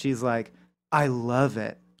farmhouse, and she's like, I love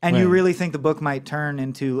it. And you really think the book might turn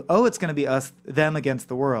into, oh, it's going to be them against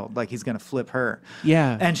the world. Like he's going to flip her.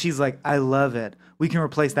 Yeah. And she's like, I love it. We can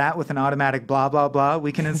replace that with an automatic blah, blah, blah.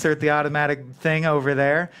 We can insert the automatic thing over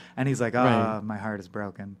there. And he's like, my heart is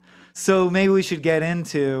broken. So maybe we should get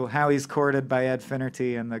into how he's courted by Ed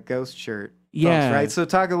Finnerty and the ghost shirt. Yeah. folks, right? So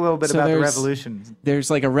talk a little bit So about the there's- revolution. There's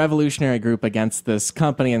like a revolutionary group against this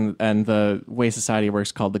company and the way society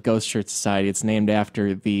works called the Ghost Shirt Society. It's named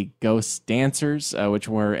after the Ghost Dancers, which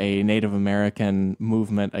were a Native American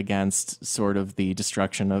movement against sort of the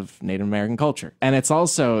destruction of Native American culture. And it's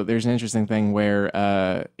also, there's an interesting thing where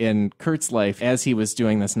in Kurt's life, as he was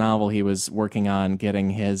doing this novel, he was working on getting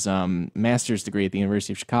his master's degree at the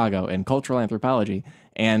University of Chicago in cultural anthropology.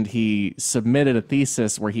 And he submitted a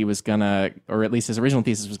thesis where he was gonna, or at least his original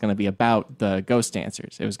thesis was gonna be about the ghost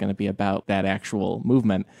dancers. It was gonna be about that actual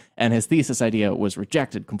movement. And his thesis idea was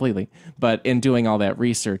rejected completely. But in doing all that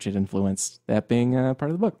research, it influenced that being part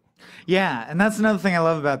of the book. Yeah, and that's another thing I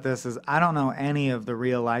love about this is I don't know any of the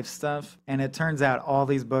real life stuff, and it turns out all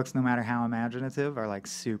these books, no matter how imaginative, are like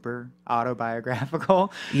super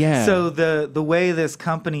autobiographical. Yeah. So the way this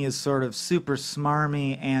company is sort of super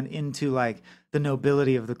smarmy and into like the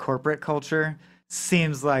nobility of the corporate culture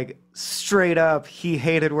seems like straight up he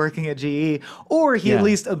hated working at GE, or he at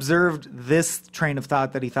least observed this train of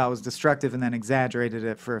thought that he thought was destructive and then exaggerated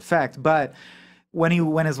it for effect. But when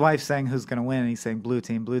his wife's saying who's going to win, and he's saying blue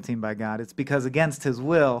team by God, it's because against his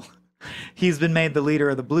will, he's been made the leader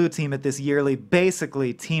of the blue team at this yearly,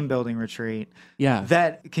 basically team building retreat. Yeah.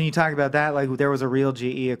 Can you talk about that? Like there was a real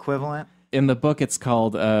GE equivalent? In the book, it's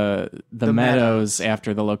called the Meadows,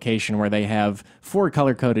 after the location where they have 4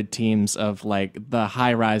 color-coded teams of like the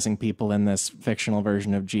high-rising people in this fictional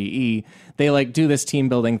version of GE. They like do this team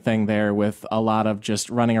building thing there with a lot of just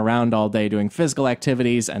running around all day doing physical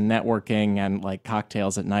activities and networking and like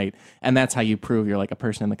cocktails at night. And that's how you prove you're like a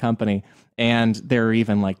person in the company. And there are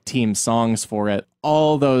even like team songs for it.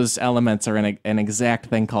 All those elements are in an exact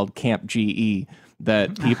thing called Camp GE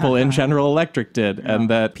that people in General Electric did, and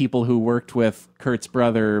that people who worked with Kurt's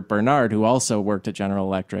brother Bernard, who also worked at General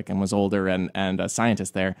Electric and was older and a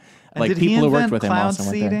scientist there, And like did people he who worked invent with him cloud also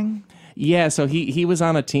went there. seeding? Yeah, so he was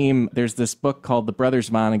on a team. There's this book called The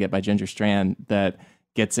Brothers Vonnegut by Ginger Strand that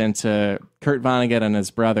gets into Kurt Vonnegut and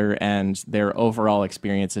his brother and their overall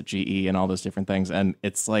experience at GE and all those different things. And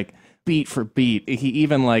it's like beat for beat. He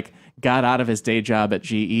even like got out of his day job at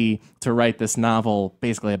GE to write this novel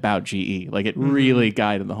basically about GE. Like it really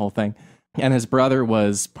guided the whole thing. And his brother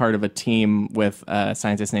was part of a team with a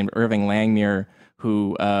scientist named Irving Langmuir,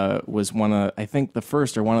 who was one of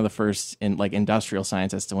the first in like industrial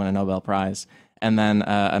scientists to win a Nobel Prize. And then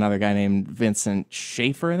another guy named Vincent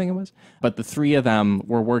Schaefer, I think it was. But the 3 of them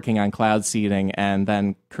were working on cloud seeding, and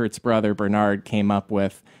then Kurt's brother Bernard came up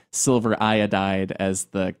with silver iodide as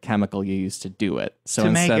the chemical you use to do it. So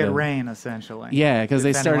To make instead it of, rain, essentially. Yeah, because they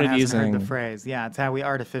If anyone started hasn't using heard the phrase. Yeah, it's how we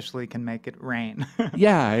artificially can make it rain.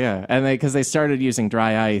 Yeah, and because they started using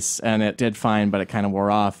dry ice, and it did fine, but it kind of wore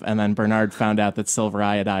off. And then Bernard found out that silver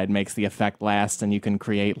iodide makes the effect last, and you can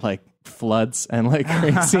create like floods and like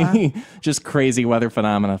crazy, just crazy weather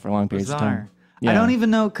phenomena for long periods of Bizarre. time. Yeah. I don't even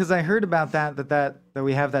know, because I heard about that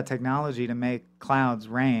we have that technology to make clouds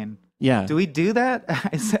rain. Yeah. Do we do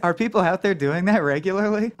that? Are people out there doing that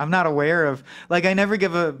regularly? I'm not aware of, like, I never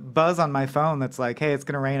give a buzz on my phone that's like, hey, it's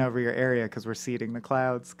going to rain over your area because we're seeding the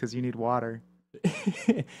clouds because you need water.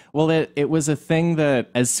 Well, it was a thing that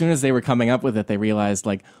as soon as they were coming up with it, they realized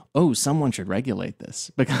like, oh, someone should regulate this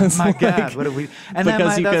because My like, God, what do we? And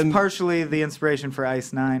because you that's can- partially the inspiration for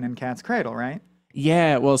Ice Nine and Cat's Cradle, right?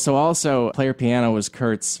 Yeah, well, so also Player Piano was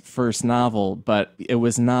Kurt's first novel, but it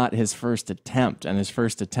was not his first attempt, and his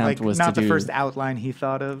first attempt Like was not to the do first outline he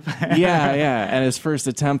thought of. yeah, and his first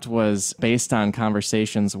attempt was based on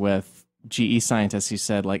conversations with GE scientists who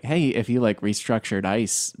said like, hey, if you like restructured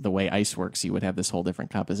ice the way ice works, you would have this whole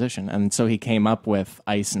different composition. And so he came up with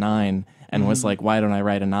Ice 9 and was like, why don't I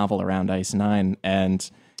write a novel around Ice 9?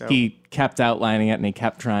 And he kept outlining it and he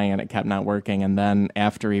kept trying and it kept not working. And then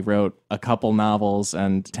after he wrote a couple novels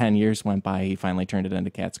and 10 years went by, he finally turned it into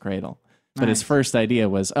Cat's Cradle. But his first idea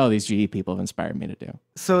was, oh, these GE people have inspired me to do.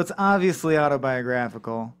 So it's obviously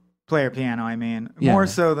autobiographical. Player Piano, I mean, Yeah. more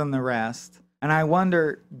so than the rest. And I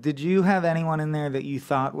wonder, did you have anyone in there that you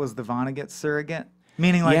thought was the Vonnegut surrogate?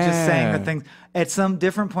 Meaning like just saying the Yeah. things. At some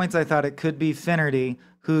different points, I thought it could be Finnerty,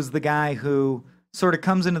 who's the guy who sort of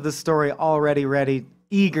comes into the story already ready,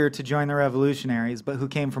 eager to join the revolutionaries, but who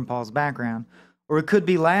came from Paul's background. Or it could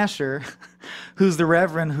be Lasher, who's the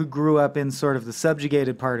reverend who grew up in sort of the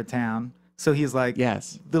subjugated part of town. So he's like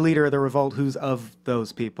Yes. the leader of the revolt who's of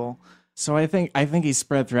those people. So I think he's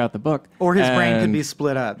spread throughout the book. Or his brain could And- be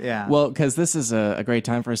split up, yeah. Well, because this is a great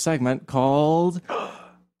time for a segment called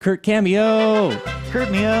Kurt Cameo.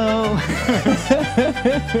 Kurt Mio.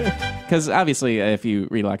 because obviously, if you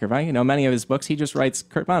read Locker Vonnegut, many of his books, he just writes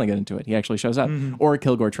Kurt Vonnegut into it. He actually shows up. Or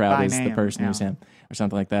Kilgore Trout By is the name, person who's him, or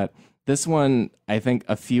something like that. This one, I think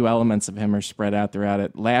a few elements of him are spread out throughout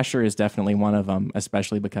it. Lasher is definitely one of them,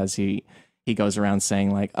 especially because he goes around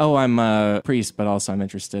saying like, oh, I'm a priest, but also I'm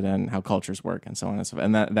interested in how cultures work and so on and so forth.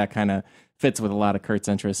 And that kind of fits with a lot of Kurt's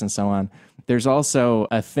interests and so on. There's also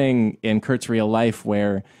a thing in Kurt's real life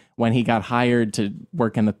where when he got hired to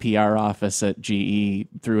work in the PR office at GE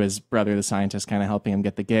through his brother, the scientist, kind of helping him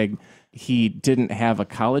get the gig, he didn't have a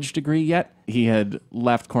college degree yet. He had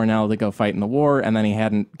left Cornell to go fight in the war, and then he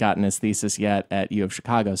hadn't gotten his thesis yet at U of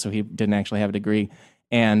Chicago, so he didn't actually have a degree.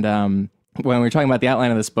 And when we were talking about the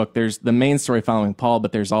outline of this book, there's the main story following Paul,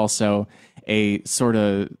 but there's also a sort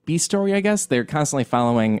of B story, I guess. They're constantly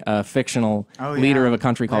following a fictional leader of a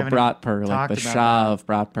country called Bratpur, like the Shah of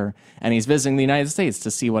Bratpur. And he's visiting the United States to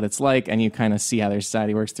see what it's like, and you kind of see how their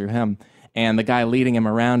society works through him. And the guy leading him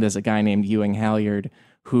around is a guy named Ewing Halyard,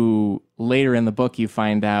 who later in the book you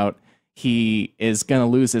find out he is going to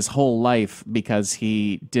lose his whole life because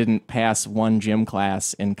he didn't pass one gym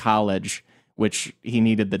class in college, which he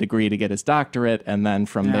needed the degree to get his doctorate, and then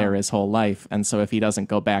from there his whole life. And so if he doesn't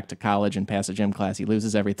go back to college and pass a gym class, he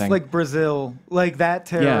loses everything. It's like Brazil, like that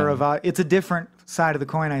terror of it's a different side of the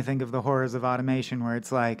coin, I think, of the horrors of automation, where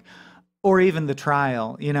it's like, or even the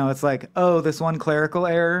trial, it's like, oh, this one clerical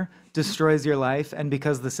error destroys your life, and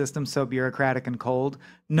because the system's so bureaucratic and cold,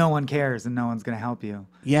 no one cares and no one's going to help you.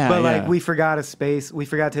 But like we forgot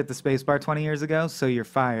to hit the space bar 20 years ago, so you're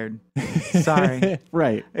fired. Sorry.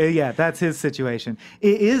 Right. Yeah, that's his situation.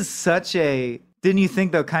 It is such a, didn't you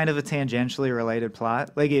think though, kind of a tangentially related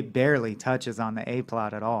plot? Like it barely touches on the A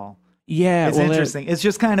plot at all. Yeah. It's interesting. It's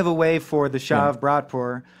just kind of a way for the Shah of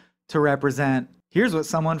Bratpur to represent, here's what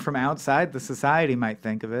someone from outside the society might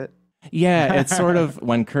think of it. Yeah, it's sort of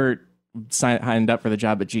when Kurt signed up for the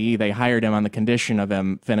job at GE, they hired him on the condition of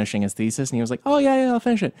him finishing his thesis, and he was like, "Oh yeah, I'll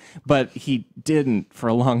finish it." But he didn't for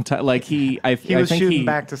a long time. Like he was shooting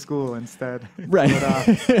back to school instead. Right,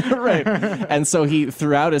 right. And so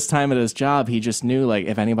throughout his time at his job, he just knew like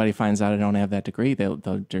if anybody finds out I don't have that degree,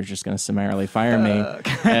 they're just going to summarily fire me,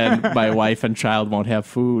 and my wife and child won't have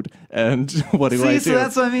food. And what do I do? So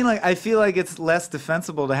that's what I mean. Like I feel like it's less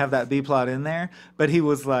defensible to have that B plot in there, but he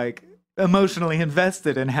was like emotionally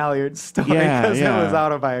invested in Halyard's story because it was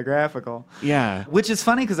autobiographical. Yeah. Which is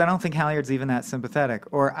funny because I don't think Halyard's even that sympathetic.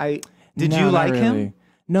 Did No, you like not him? really.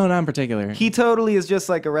 No, not in particular. He totally is just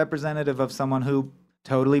like a representative of someone who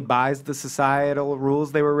totally buys the societal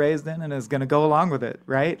rules they were raised in and is going to go along with it,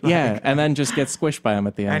 right? And then just gets squished by him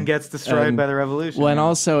at the end. And gets destroyed by the revolution. Well, and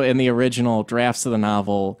also in the original drafts of the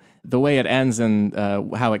novel, the way it ends and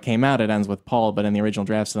how it came out, it ends with Paul, but in the original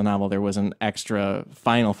drafts of the novel, there was an extra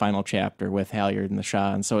final chapter with Halyard and the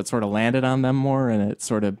Shah, and so it sort of landed on them more, and it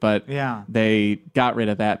sort of, but they got rid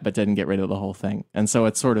of that, but didn't get rid of the whole thing. And so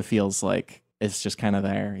it sort of feels like it's just kind of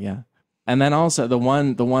there, And then also the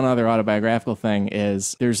one other autobiographical thing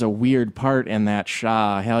is there's a weird part in that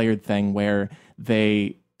Shah Halyard thing where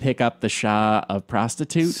they pick up the Shah, a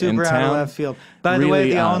prostitute Super in town. Out of left field. By the way,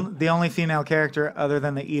 the only female character other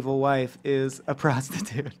than the evil wife is a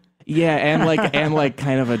prostitute. Yeah, and like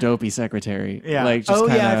kind of a dopey secretary. Yeah. Like just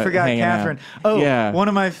I forgot Catherine. Out. Oh, yeah. One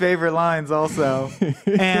of my favorite lines also.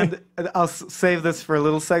 And I'll save this for a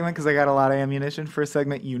little segment because I got a lot of ammunition for a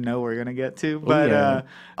segment we're going to get to. But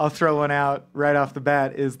I'll throw one out right off the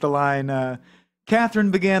bat is the line, Catherine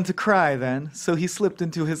began to cry then, so he slipped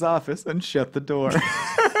into his office and shut the door.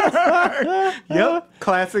 Yep,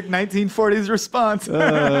 classic 1940s response.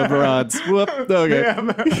 Broads. Whoop. Okay.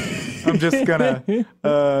 Yeah, I'm just gonna.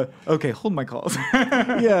 Okay, hold my calls.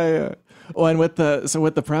 Yeah. Oh, and with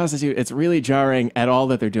the prostitute, it's really jarring at all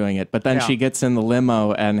that they're doing it. But then she gets in the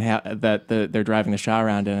limo and they're driving the Shah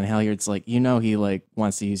around in, and Halyard's like, he like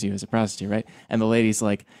wants to use you as a prostitute, right? And the lady's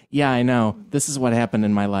like, yeah, I know. This is what happened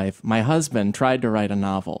in my life. My husband tried to write a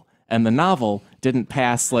novel, and the novel didn't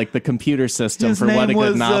pass like the computer system for what a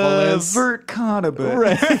good novel is. Vert Conabit.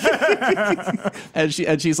 Right.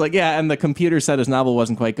 and she's like, yeah, and the computer said his novel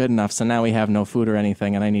wasn't quite good enough, so now we have no food or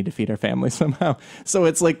anything, and I need to feed our family somehow. So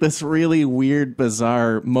it's like this really weird,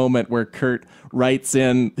 bizarre moment where Kurt writes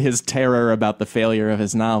in his terror about the failure of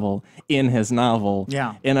his novel in his novel.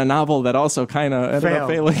 Yeah. In a novel that also kind of ended up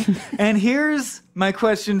failing. And here's my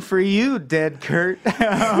question for you, dead Kurt.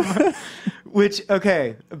 Which,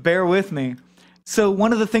 okay, bear with me. So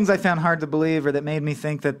one of the things I found hard to believe or that made me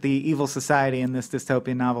think that the evil society in this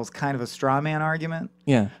dystopian novel is kind of a straw man argument.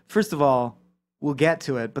 Yeah. First of all, we'll get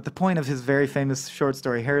to it, but the point of his very famous short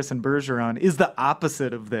story, Harrison Bergeron, is the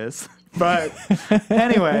opposite of this. But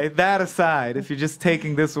anyway, that aside, if you're just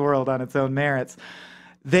taking this world on its own merits,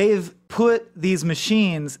 they've put these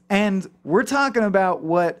machines, and we're talking about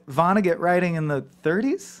what Vonnegut writing in the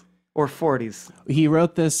 30s or 40s. He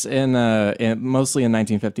wrote this mostly in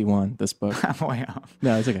 1951, this book. I'm way off.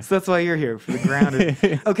 No, it's okay. So that's why you're here, for the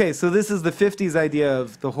grounded. Okay, so this is the 50s idea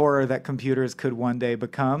of the horror that computers could one day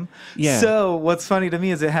become. Yeah. So what's funny to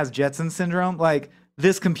me is it has Jetson syndrome. Like,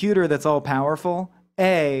 this computer that's all powerful,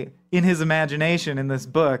 in his imagination in this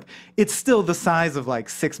book, it's still the size of like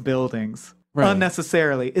 6 buildings. Right.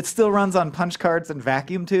 Unnecessarily. It still runs on punch cards and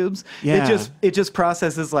vacuum tubes. Yeah. It just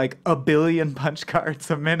processes like 1 billion punch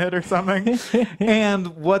cards a minute or something. And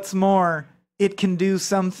what's more, it can do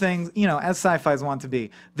some things, as sci-fis want to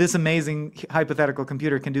be. This amazing hypothetical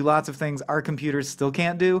computer can do lots of things our computers still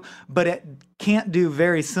can't do, but it can't do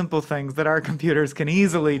very simple things that our computers can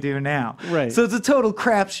easily do now. Right. So it's a total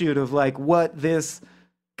crapshoot of like what this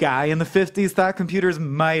guy in the 50s thought computers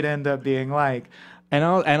might end up being like. And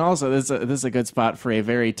also, this is a good spot for a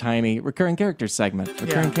very tiny recurring characters segment.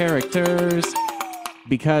 Recurring characters.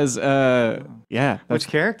 Because, Which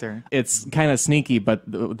character? It's kind of sneaky, but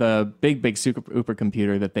the big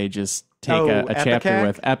supercomputer that they just take a chapter Epicac?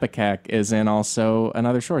 with, Epicac, is in also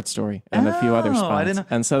another short story and a few other I spots. didn't know.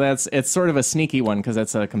 And so it's sort of a sneaky one because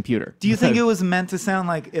it's a computer. Do you think it was meant to sound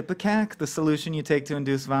like Ipecac, the solution you take to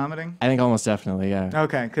induce vomiting? I think almost definitely, yeah.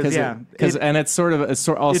 Okay, because and it's sort of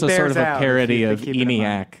also bears sort of a out if parody you of keep it in mind.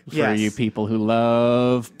 ENIAC for Yes. you people who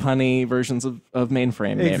love punny versions of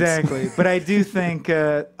mainframe games. exactly. But I do think.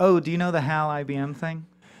 Do you know the HAL IBM thing?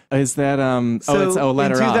 Is that So it's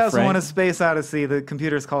letter in 2001: off, right? A Space Odyssey, the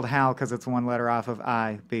computer's called HAL because it's one letter off of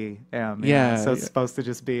IBM. Yeah, So it's yeah. supposed to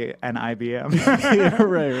just be an IBM. Yeah,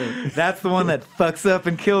 right. That's the one that fucks up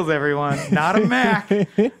and kills everyone, not a Mac.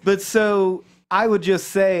 But so I would just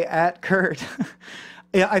say at Kurt,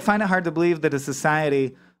 I find it hard to believe that a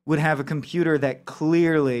society would have a computer that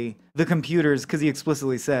clearly the computers, because he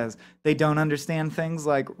explicitly says they don't understand things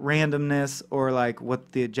like randomness or like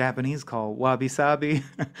what the Japanese call wabi-sabi,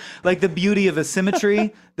 like the beauty of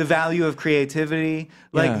asymmetry, the value of creativity,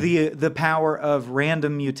 like the power of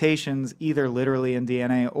random mutations, either literally in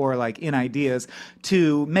DNA or like in ideas,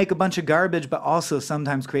 to make a bunch of garbage, but also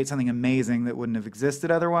sometimes create something amazing that wouldn't have existed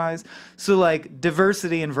otherwise. So like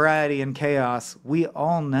diversity and variety and chaos, we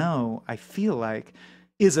all know, I feel like,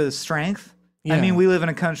 is a strength. Yeah. I mean, we live in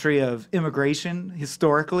a country of immigration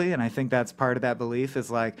historically, and I think that's part of that belief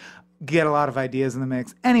is like get a lot of ideas in the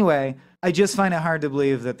mix. Anyway, I just find it hard to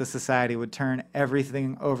believe that the society would turn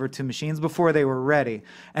everything over to machines before they were ready.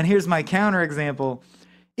 And here's my counterexample.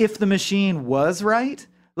 If the machine was right,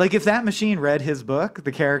 like if that machine read his book,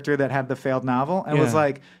 the character that had the failed novel, and was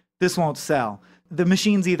like, this won't sell, the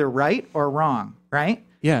machine's either right or wrong, right?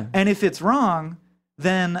 Yeah. And if it's wrong,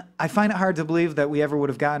 then I find it hard to believe that we ever would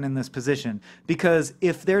have gotten in this position. Because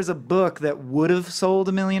if there's a book that would have sold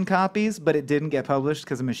 1 million copies, but it didn't get published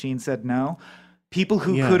because a machine said no, people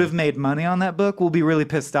who could have made money on that book will be really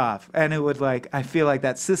pissed off. And it would I feel like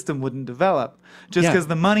that system wouldn't develop just because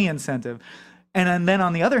the money incentive. And then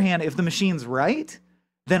on the other hand, if the machine's right,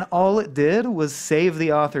 then all it did was save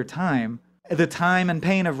the author time. The time and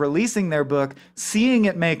pain of releasing their book, seeing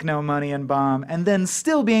it make no money and bomb, and then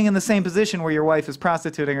still being in the same position where your wife is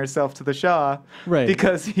prostituting herself to the Shah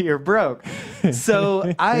because you're broke.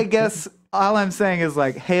 So I guess all I'm saying is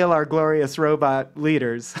hail our glorious robot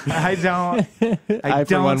leaders. I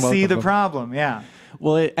don't see the problem. Yeah.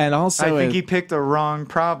 Well, and also I think he picked a wrong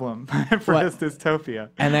problem for his dystopia.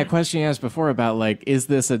 And that question you asked before about is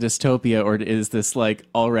this a dystopia or is this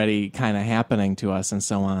already kind of happening to us and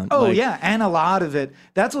so on? Oh yeah, and a lot of it.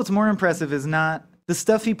 That's what's more impressive is not the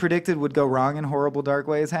stuff he predicted would go wrong in horrible dark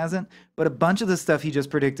ways hasn't, but a bunch of the stuff he just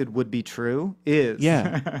predicted would be true is.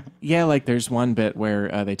 Yeah. Yeah, there's one bit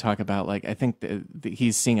where they talk about I think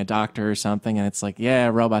he's seeing a doctor or something and it's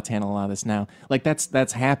robots handle a lot of this now.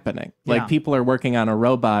 That's happening. Yeah. People are working on a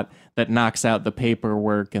robot that knocks out the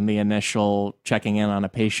paperwork and the initial checking in on a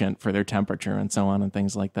patient for their temperature and so on and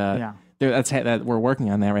things like that. Yeah. That we're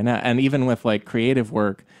working on that right now. And even with creative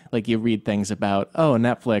work, you read things about,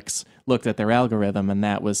 Netflix looked at their algorithm and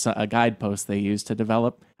that was a guidepost they used to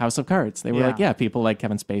develop House of Cards. They were people like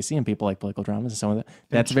Kevin Spacey and people like political dramas and so on.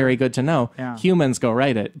 That's very good to know. Yeah. Humans go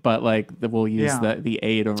write it, but we'll use the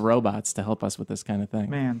aid of robots to help us with this kind of thing.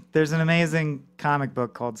 Man, there's an amazing comic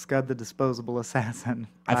book called Scud the Disposable Assassin.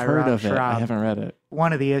 I've by heard Rob of it. I Schraub. haven't read it.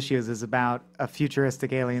 One of the issues is about a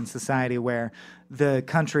futuristic alien society where the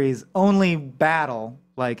countries only battle,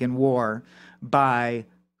 in war, by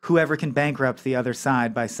whoever can bankrupt the other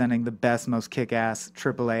side by sending the best, most kick-ass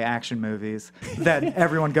AAA action movies that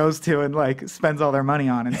everyone goes to and like spends all their money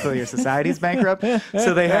on until your society's bankrupt.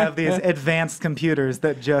 So they have these advanced computers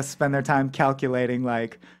that just spend their time calculating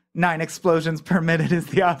like 9 explosions per minute is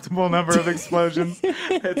the optimal number of explosions.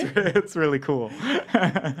 It's really cool.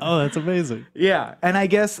 Oh, that's amazing. Yeah, and I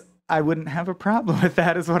guess I wouldn't have a problem with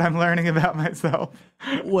that, is what I'm learning about myself.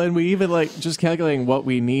 When we even like just calculating what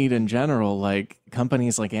we need in general, like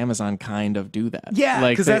companies like Amazon kind of do that. Yeah,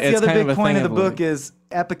 like, because that's the it's other kind of big a point thing of the book like- is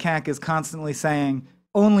Epicac is constantly saying,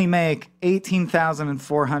 only make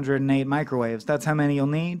 18,408 microwaves. That's how many you'll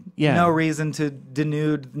need. Yeah. No reason to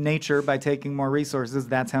denude nature by taking more resources.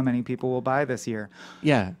 That's how many people will buy this year.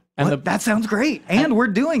 Yeah. And That sounds great. And we're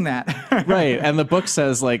doing that. right. And the book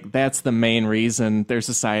says like that's the main reason their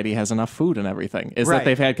society has enough food and everything is Right. that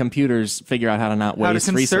they've had computers figure out how to not How to waste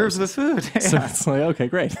conserve resources. the food. So Yeah. it's like, okay,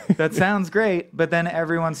 great. That sounds great, but then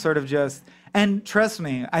everyone's sort of just, and trust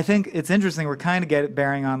me, I think it's interesting. We're kind of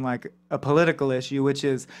bearing on like a political issue, which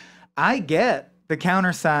is I get the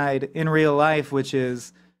counter side in real life, which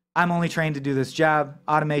is I'm only trained to do this job.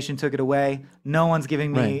 Automation took it away. No one's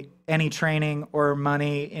giving me Right. any training or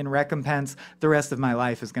money in recompense. The rest of my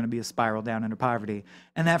life is going to be a spiral down into poverty.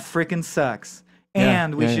 And that freaking sucks. Yeah,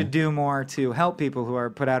 And we yeah, should do more to help people who are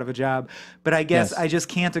put out of a job. But I guess Yes. I just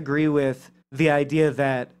can't agree with the idea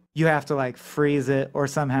that you have to like freeze it or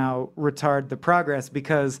somehow retard the progress,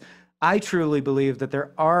 because I truly believe that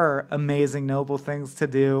there are amazing, noble things to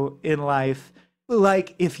do in life.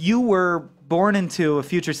 Like if you were born into a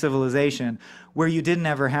future civilization where you didn't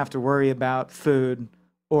ever have to worry about food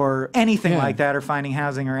or anything Yeah. like that, or finding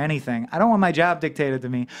housing or anything. I don't want my job dictated to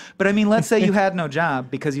me. But I mean, let's say you had no job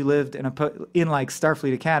because you lived in like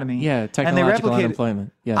Starfleet Academy. Yeah, and they technological replicated.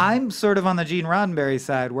 unemployment. Yeah. I'm sort of on the Gene Roddenberry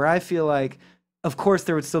side, where I feel like, of course,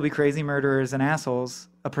 there would still be crazy murderers and assholes,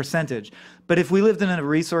 a percentage. But if we lived in a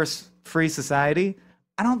resource-free society,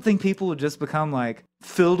 I don't think people would just become like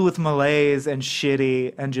filled with malaise and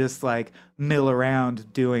shitty and just like mill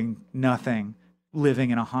around doing nothing, living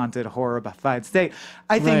in a haunted, horrified state.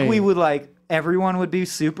 I think we Right. would like, everyone would be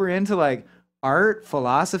super into like art,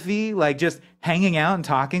 philosophy, like just hanging out and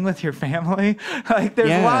talking with your family. Like there's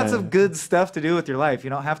Yeah. lots of good stuff to do with your life. You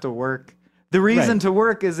don't have to work. The reason Right. to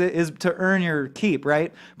work is to earn your keep,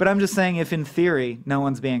 right? But I'm just saying, if in theory no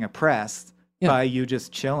one's being oppressed Yeah. by you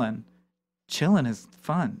just chilling is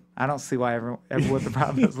fun. I don't see why what the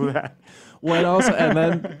problem is with that. What also,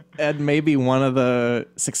 and maybe one of the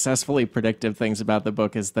successfully predictive things about the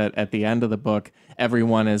book is that at the end of the book,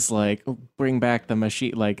 everyone is like, "Oh, bring back the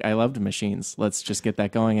machine. Like, I loved machines. Let's just get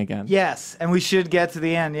that going again." Yes, and we should get to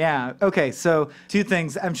the end. Yeah. Okay, so 2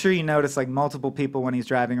 things. I'm sure you notice like multiple people when he's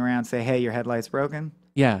driving around say, "Hey, your headlight's broken."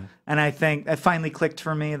 Yeah. And I think it finally clicked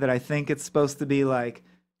for me that I think it's supposed to be like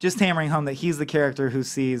just hammering home that he's the character who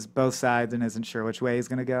sees both sides and isn't sure which way he's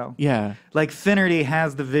going to go. Yeah. Like Finnerty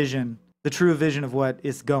has the vision, the true vision of what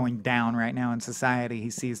is going down right now in society.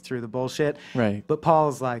 He sees through the bullshit. Right. But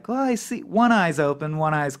Paul's like, well, I see one eye's open,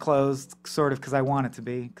 one eye's closed, sort of because I want it to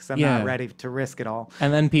be, because I'm Yeah. not ready to risk it all.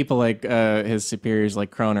 And then people like his superiors,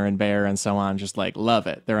 like Kroner and Baer and so on, just like love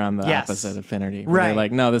it. They're on the Yes. opposite of Finnerty. Where Right. They're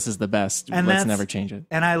like, no, this is the best. And Let's that's- never change it.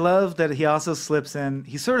 And I love that he also slips in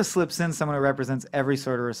someone who represents every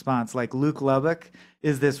sort of response. Like Luke Lubbock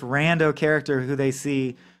is this rando character who they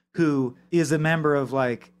see who is a member of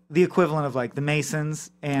like the equivalent of like the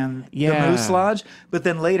Masons and Yeah. the Moose Lodge. But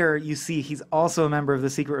then later you see he's also a member of the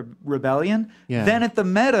Secret Rebellion. Yeah. Then at the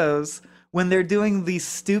Meadows, when they're doing the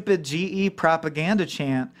stupid GE propaganda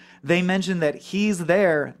chant, they mention that he's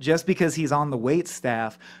there just because he's on the wait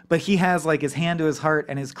staff, but he has like his hand to his heart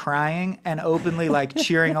and is crying and openly like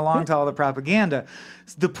cheering along to all the propaganda.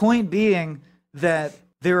 The point being that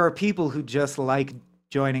there are people who just like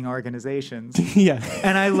joining organizations. Yeah.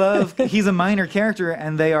 And I love, he's a minor character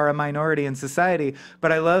and they are a minority in society,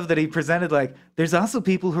 but I love that he presented like, there's also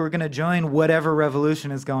people who are going to join whatever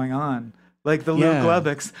revolution is going on. Like the Yeah. Luke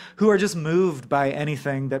Lubbocks, who are just moved by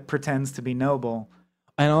anything that pretends to be noble.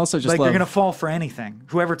 And also just Like love, they're going to fall for anything.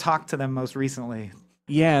 Whoever talked to them most recently.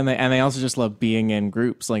 yeah, and they also just love being in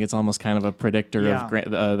groups. Like it's almost kind of a predictor Yeah.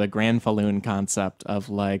 of the Granfalloon concept of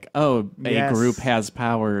like, oh, a Yes. group has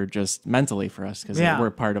power just mentally for us because Yeah. we're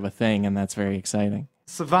part of a thing, and that's very exciting.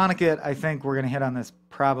 So Vonnegut, I think we're going to hit on this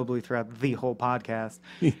probably throughout the whole podcast.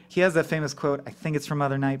 He has that famous quote, I think it's from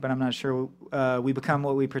Mother Night, but I'm not sure. We become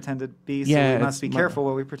what we pretend to be, so Yeah, we must it's be careful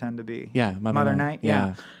what we pretend to be. Yeah, Mother Night?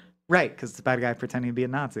 Yeah. Right, because it's a bad guy pretending to be a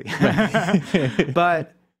Nazi.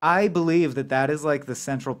 But I believe that is like the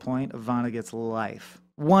central point of Vonnegut's life.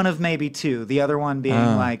 one of maybe two. The other one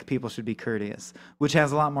being like people should be courteous, which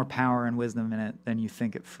has a lot more power and wisdom in it than you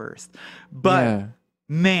think at first. But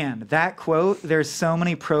man, that quote, there's so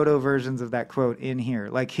many proto versions of that quote in here.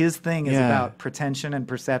 Like his thing is about pretension and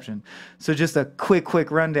perception. So just a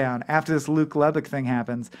quick rundown. After this Luke Lubbock thing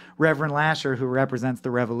happens, Reverend Lasher, who represents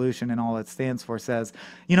the revolution and all it stands for, says,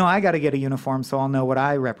 I got to get a uniform so I'll know what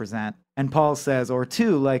I represent. And Paul says, or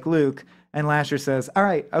two, like Luke. And Lasher says, all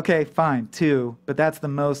right, okay, fine, two. But that's the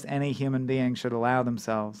most any human being should allow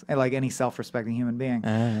themselves, like any self-respecting human being.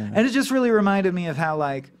 And it just really reminded me of how,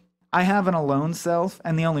 like, I have an alone self,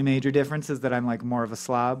 and the only major difference is that I'm like more of a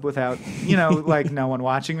slob without, like no one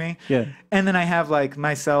watching me. Yeah. And then I have like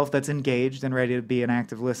myself that's engaged and ready to be an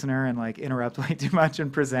active listener and like interrupt way too much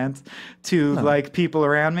and present to like people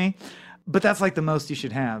around me. But that's like the most you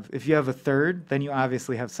should have. If you have a third, then you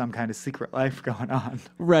obviously have some kind of secret life going on.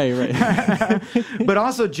 Right. But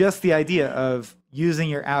also just the idea of using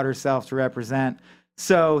your outer self to represent.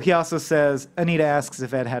 So he also says, Anita asks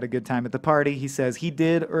if Ed had a good time at the party. He says he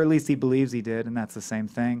did, or at least he believes he did, and that's the same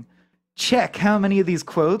thing. Check how many of these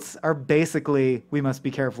quotes are basically, we must be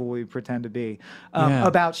careful what we pretend to be.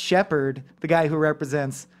 About Shepard, the guy who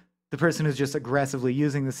represents the person who's just aggressively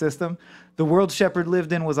using the system. The world Shepard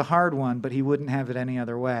lived in was a hard one, but he wouldn't have it any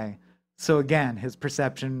other way. So again, his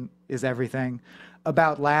perception is everything.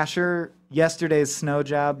 About Lasher, yesterday's snow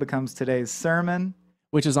job becomes today's sermon.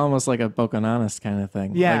 Which is almost like a Bokonanist kind of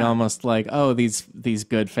thing. Yeah. Like almost like, these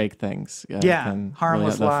good fake things.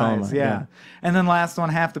 Harmless lies. Yeah. And then last one,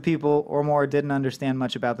 half the people or more didn't understand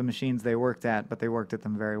much about the machines they worked at, but they worked at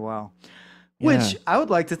them very well. Which I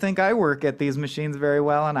would like to think I work at these machines very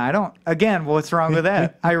well, and I don't. Again, what's wrong with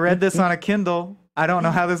that? I read this on a Kindle. I don't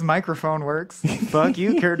know how this microphone works. Fuck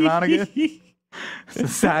you, Kurt Vonnegut.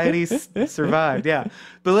 Society survived, yeah.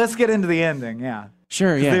 But let's get into the ending, yeah.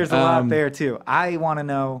 Sure, yeah. There's a lot there, too. I want to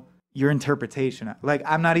know your interpretation. Like,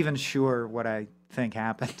 I'm not even sure what I think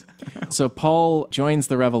happened. So Paul joins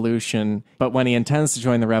the revolution, but when he intends to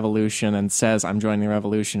join the revolution and says, I'm joining the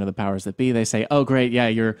revolution of the powers that be, they say, oh, great, yeah,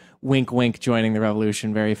 you're wink, wink joining the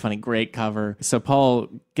revolution. Very funny, great cover. So Paul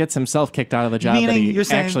gets himself kicked out of the job that he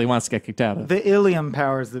actually wants to get kicked out of. The Ilium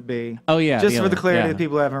powers that be. Oh, yeah. Just for the clarity of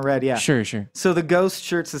people who haven't read, Sure. So the Ghost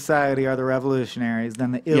Shirt Society are the revolutionaries,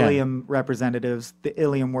 then the Ilium representatives, the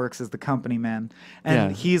Ilium works as the company men.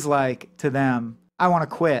 And he's like, to them, I want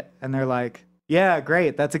to quit. And they're like, yeah,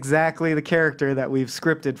 great. That's exactly the character that we've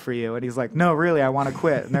scripted for you. And he's like, no, really, I want to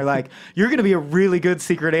quit. And they're like, you're going to be a really good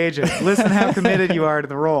secret agent. Listen how committed you are to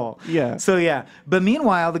the role. Yeah. So, yeah. But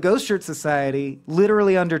meanwhile, the Ghost Shirt Society,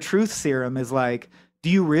 literally under truth serum, is like, do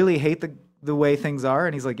you really hate the way things are?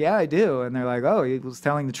 And he's like, yeah, I do. And they're like, oh, he was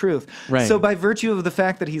telling the truth. Right. So by virtue of the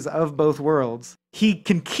fact that he's of both worlds, he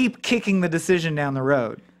can keep kicking the decision down the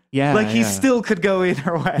road. Yeah. Like he still could go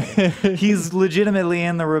either way. He's legitimately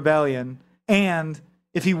in the rebellion. And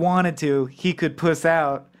if he wanted to, he could puss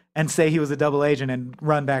out and say he was a double agent and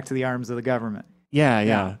run back to the arms of the government.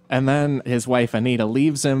 Yeah. And then his wife, Anita,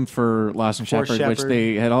 leaves him for Lost and Shepard, which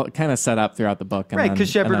they had all kind of set up throughout the book. Right, because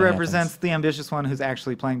Shepard represents the ambitious one who's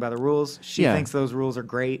actually playing by the rules. She thinks those rules are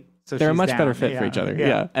great. So they're a much down. better fit for each other.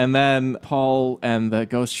 Yeah. And then Paul and the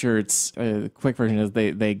Ghost Shirts, quick version is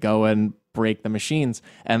they go and break the machines,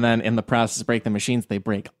 and then in the process of break the machines, they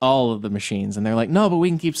break all of the machines, and they're like, no, but we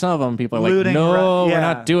can keep some of them. People are looting, like, no, we're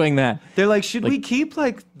not doing that. They're like, should we keep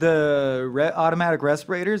like the automatic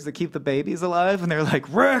respirators that keep the babies alive? And they're like,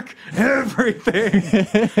 wreck everything.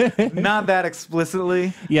 Not that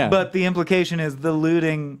explicitly, but the implication is the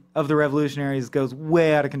looting of the revolutionaries goes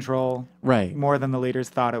way out of control, right? More than the leaders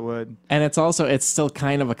thought it would. And it's still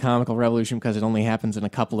kind of a comical revolution because it only happens in a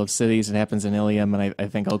couple of cities. It happens in Ilium and I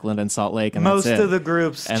think Oakland and Salt Lake. And most that's it. of the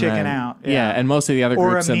groups chicken out. Yeah, and most of the other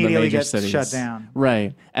groups in the major get cities shut down.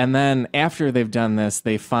 Right. And then after they've done this,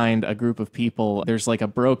 they find a group of people. There's like a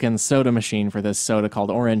broken soda machine for this soda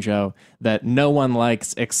called Orangeo that no one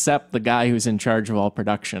likes except the guy who's in charge of all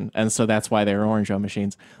production. And so that's why they're Orangeo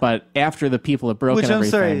machines. But after the people have broken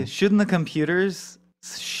everything... sorry, shouldn't the computers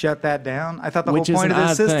shut that down? I thought the whole point of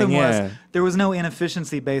this system was there was no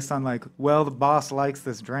inefficiency based on like, well, the boss likes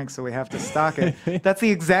this drink, so we have to stock it. That's the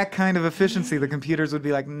exact kind of efficiency the computers would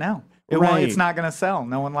be like, no, it's not going to sell.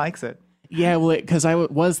 No one likes it. Yeah, well, because I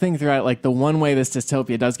was thinking throughout, like, the one way this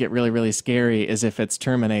dystopia does get really, really scary is if it's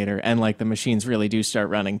Terminator and, like, the machines really do start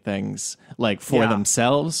running things, like, for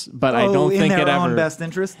themselves. But I don't think it ever... in their own best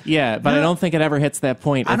interest? Yeah, but I don't think it ever hits that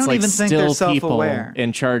point. I don't even think they're self-aware. People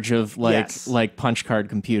in charge of, like punch card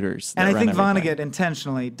computers. And I think Vonnegut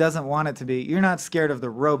intentionally doesn't want it to be, you're not scared of the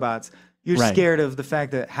robots. You're Right. scared of the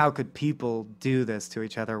fact that how could people do this to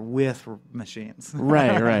each other with machines?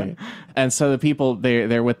 Right. And so the people,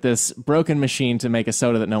 they're with this broken machine to make a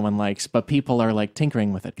soda that no one likes, but people are like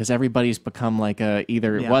tinkering with it because everybody's become like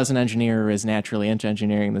either was an engineer or is naturally into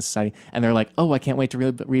engineering the society. And they're like, oh, I can't wait to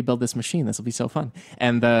rebuild this machine. This will be so fun.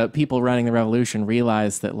 And the people running the revolution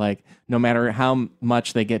realize that like, no matter how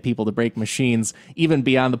much they get people to break machines, even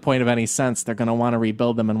beyond the point of any sense, they're going to want to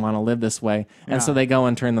rebuild them and want to live this way. And so they go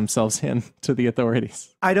and turn themselves in to the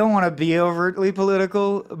authorities. I don't want to be overtly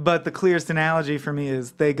political, but the clearest analogy for me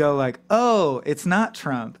is they go like, oh, it's not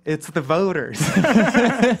Trump, it's the voters.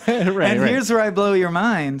 And here's where I blow your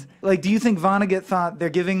mind. Like, do you think Vonnegut thought they're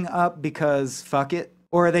giving up because fuck it?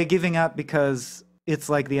 Or are they giving up because it's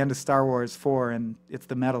like the end of Star Wars 4 and it's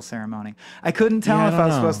the medal ceremony? I couldn't tell if I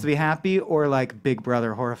was supposed to be happy or like Big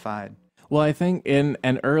Brother horrified. Well, I think in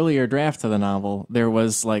an earlier draft of the novel, there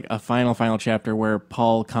was like a final chapter where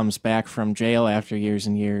Paul comes back from jail after years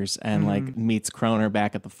and years and like meets Croner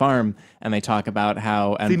back at the farm, and they talk about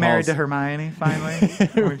how Is he married to Hermione finally?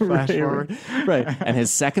 We flash forward. Right. And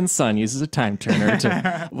his second son uses a time turner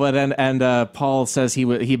to Paul says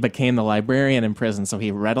he became the librarian in prison, so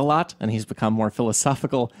he read a lot and he's become more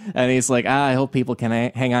philosophical, and he's like, I hope people can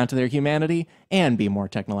hang on to their humanity and be more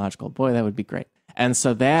technological. Boy, that would be great. And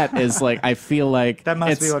so that is like, I feel like that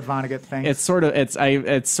must be what Vonnegut thinks.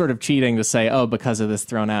 It's sort of cheating to say, oh, because of this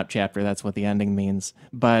thrown out chapter, that's what the ending means.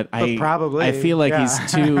 But I feel like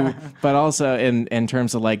he's too. But also in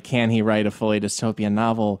terms of like, can he write a fully dystopian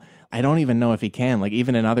novel? I don't even know if he can. Like,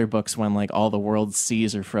 even in other books when like all the world's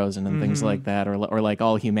seas are frozen and things like that, or like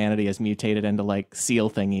all humanity is mutated into like seal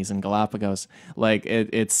thingies in Galapagos, like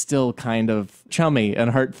it's still kind of chummy and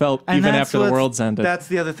heartfelt even after the world's ended. That's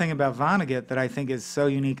the other thing about Vonnegut that I think is so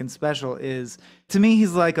unique and special is, to me,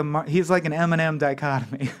 he's like an Eminem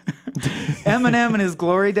dichotomy. Eminem in his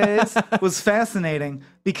glory days was fascinating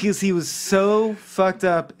because he was so fucked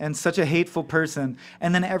up and such a hateful person.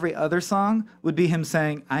 And then every other song would be him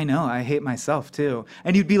saying, I know, I hate myself too.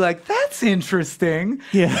 And you'd be like, that's interesting.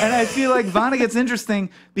 Yeah. And I feel like Vonnegut's interesting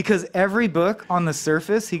because every book on the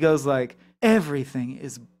surface, he goes like, everything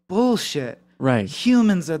is bullshit. Right.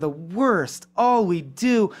 Humans are the worst. All we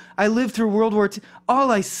do. I lived through World War II.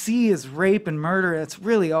 All I see is rape and murder. That's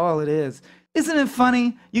really all it is. Isn't it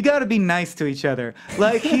funny? You got to be nice to each other.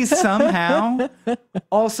 Like, he's somehow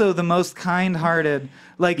also the most kind-hearted.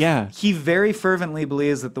 Like, he very fervently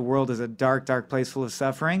believes that the world is a dark, dark place full of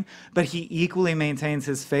suffering, but he equally maintains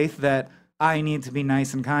his faith that I need to be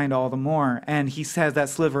nice and kind all the more. And he has that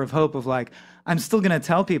sliver of hope of like, I'm still going to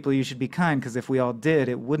tell people you should be kind because if we all did,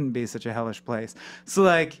 it wouldn't be such a hellish place. So,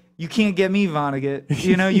 like, you can't get me, Vonnegut.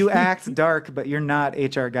 You know, you act dark, but you're not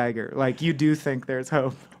H.R. Geiger. Like, you do think there's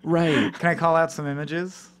hope. Right. Can I call out some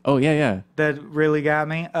images? Oh, yeah. That really got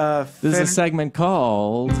me. This is a segment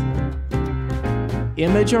called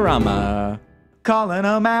Imagerama. Calling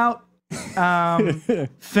them out.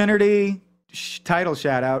 Finnerty, title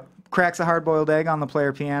shout out. Cracks a hard-boiled egg on the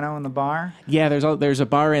player piano in the bar. Yeah, there's a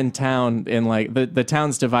bar in town in like the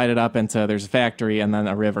town's divided up into there's a factory and then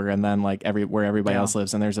a river and then like where everybody else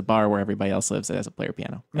lives, and there's a bar where everybody else lives that has a player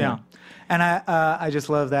piano. Yeah. And I just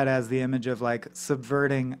love that as the image of like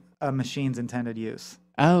subverting a machine's intended use.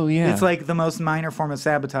 Oh yeah. It's like the most minor form of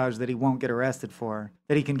sabotage that he won't get arrested for,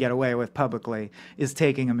 that he can get away with publicly, is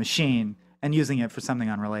taking a machine and using it for something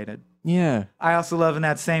unrelated. Yeah. I also love in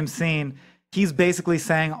that same scene, he's basically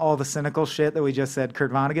saying all the cynical shit that we just said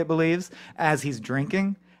Kurt Vonnegut believes as he's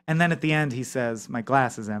drinking. And then at the end, he says, my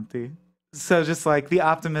glass is empty. So just like the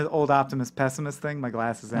old optimist pessimist thing, my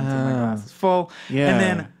glass is empty, my glass is full. Yeah. And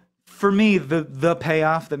then for me, the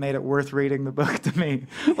payoff that made it worth reading the book to me,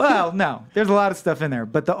 well, no, there's a lot of stuff in there.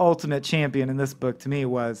 But the ultimate champion in this book to me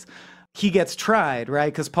was he gets tried,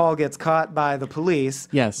 right? Because Paul gets caught by the police,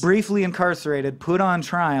 briefly incarcerated, put on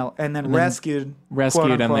trial, and then rescued, quote,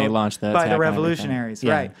 unquote, and they launched the by the revolutionaries,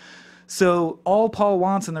 right? So all Paul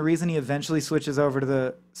wants, and the reason he eventually switches over to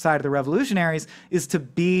the side of the revolutionaries, is to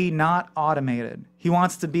be not automated. He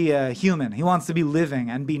wants to be a human. He wants to be living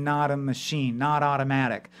and be not a machine, not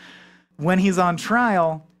automatic. When he's on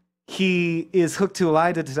trial, he is hooked to a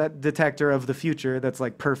lie detector of the future that's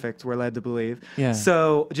like perfect, we're led to believe. Yeah.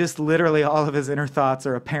 So just literally all of his inner thoughts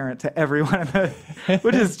are apparent to everyone,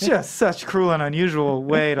 which is just such cruel and unusual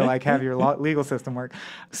way to like have your legal system work.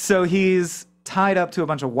 So he's tied up to a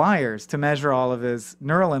bunch of wires to measure all of his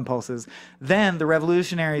neural impulses. Then the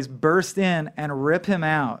revolutionaries burst in and rip him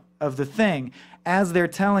out of the thing as they're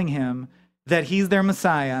telling him that he's their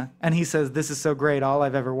messiah, and he says, this is so great, all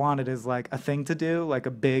I've ever wanted is like a thing to do, like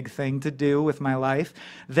a big thing to do with my life.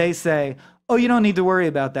 They say, oh, you don't need to worry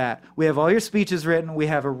about that. We have all your speeches written. We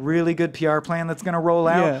have a really good PR plan that's going to roll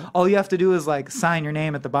out. Yeah. All you have to do is like sign your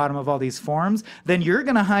name at the bottom of all these forms. Then you're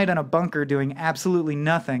going to hide in a bunker doing absolutely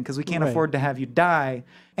nothing because we can't afford to have you die.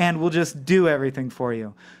 And we'll just do everything for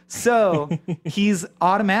you. So he's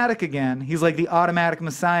automatic again. He's like the automatic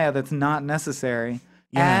messiah that's not necessary.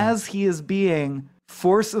 As he is being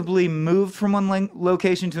forcibly moved from one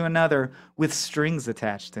location to another with strings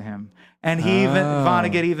attached to him. And he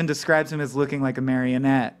Vonnegut even describes him as looking like a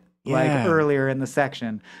marionette, like earlier in the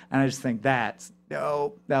section. And I just think that's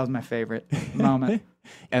dope. That was my favorite moment.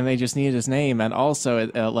 And they just needed his name. And also,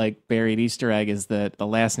 like, buried Easter egg is that the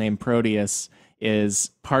last name Proteus is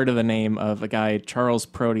part of the name of a guy, Charles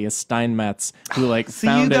Proteus Steinmetz, who like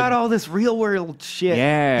founded... you got all this real world shit.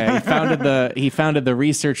 Yeah, he founded the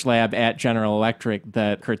research lab at General Electric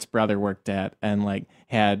that Kurt's brother worked at and like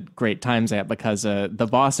had great times at, because the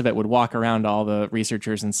boss of it would walk around to all the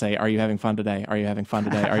researchers and say, "Are you having fun today? Are you having fun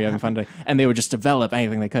today? Are you having fun today?" And they would just develop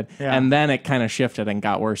anything they could. Yeah. And then it kind of shifted and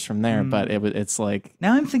got worse from there. But it's like,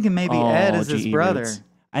 now I'm thinking maybe Ed is his brother. Roots.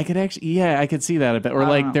 I could actually, I could see that a bit. Or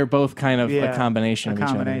like they're both kind of a combination of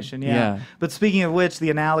each other. Yeah. But speaking of which, the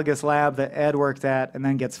analogous lab that Ed worked at and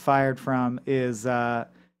then gets fired from is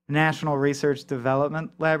National Research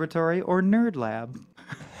Development Laboratory, or Nerd Lab,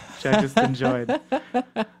 which I just enjoyed.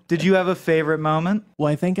 Did you have a favorite moment?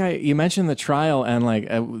 Well, I think you mentioned the trial, and like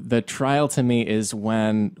the trial to me is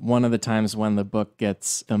one of the times when the book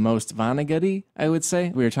gets the most Vonnegut-y, I would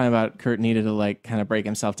say. We were talking about Kurt needed to like kind of break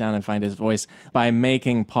himself down and find his voice by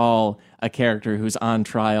making Paul a character who's on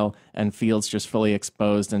trial and feels just fully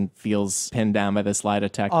exposed and feels pinned down by this lie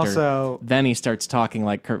detector. Also, then he starts talking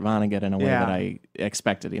like Kurt Vonnegut in a way that I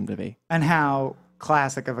expected him to be. And how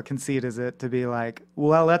classic of a conceit is it to be like,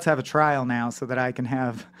 well, let's have a trial now so that I can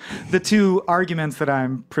have the two arguments that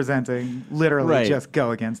I'm presenting literally just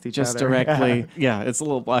go against each other. Just directly. Yeah, it's a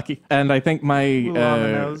little blocky. And I think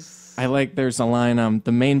I like, there's a line,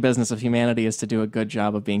 the main business of humanity is to do a good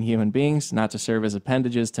job of being human beings, not to serve as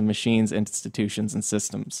appendages to machines, institutions, and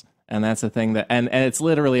systems. And that's the thing that, and it's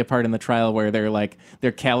literally a part in the trial where they're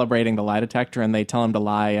calibrating the lie detector and they tell him to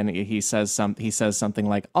lie, and he says something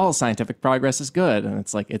like, all scientific progress is good, and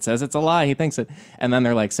it's like, it says it's a lie, he thinks it, and then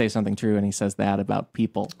they're like, say something true, and he says that about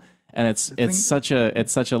people. And it's such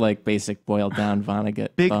a like basic boiled down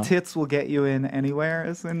Vonnegut. Big tits will get you in anywhere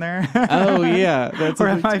is in there. Oh yeah, or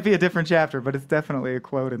it might be a different chapter, but it's definitely a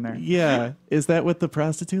quote in there. Yeah, is that with the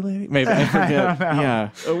prostitute lady? Maybe I forget. I don't know. Yeah,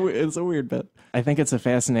 it's a weird bit. I think it's a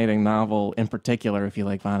fascinating novel, in particular if you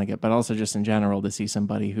like Vonnegut, but also just in general to see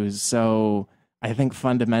somebody who's so, I think,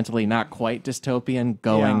 fundamentally not quite dystopian,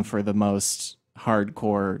 going for the most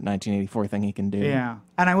hardcore 1984 thing he can do. Yeah.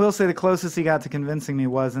 And I will say the closest he got to convincing me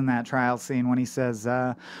was in that trial scene when he says,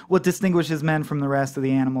 what distinguishes men from the rest of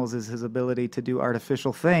the animals is his ability to do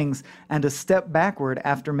artificial things, and a step backward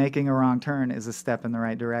after making a wrong turn is a step in the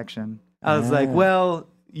right direction. I was like, well,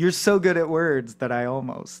 you're so good at words that I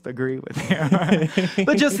almost agree with you.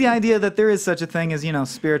 But just the idea that there is such a thing as,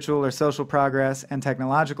 spiritual or social progress and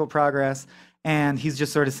technological progress. And he's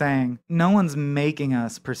just sort of saying, no one's making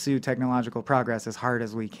us pursue technological progress as hard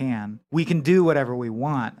as we can. We can do whatever we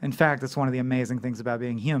want. In fact, that's one of the amazing things about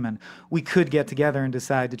being human. We could get together and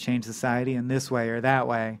decide to change society in this way or that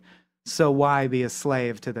way. So why be a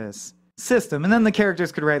slave to this system? And then the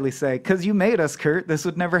characters could rightly say, because you made us, Kurt. This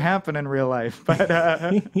would never happen in real life. But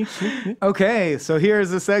okay, so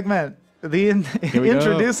here's the segment.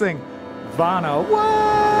 Introducing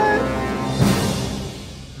Vonnegut.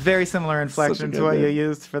 Very similar inflection to what you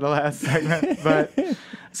used for the last segment. But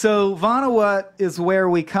so Vonnegut is where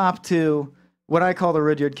we cop to what I call the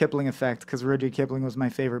Rudyard Kipling effect, because Rudyard Kipling was my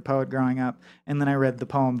favorite poet growing up. And then I read the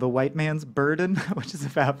poem The White Man's Burden, which is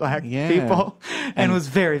about black people, and was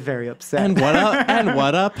very, very upset. And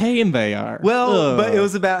what a pain they are. Well, but it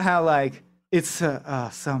was about how like it's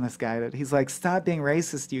so misguided. He's like, stop being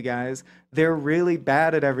racist, you guys. They're really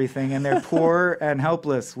bad at everything, and they're poor and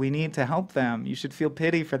helpless. We need to help them. You should feel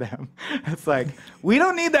pity for them. It's like, we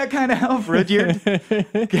don't need that kind of help, Rudyard.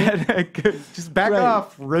 Just back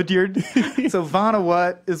off, Rudyard. So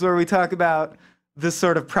Vonnegut is where we talk about this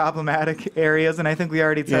sort of problematic areas, and I think we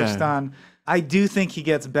already touched on. I do think he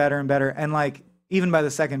gets better and better, and like even by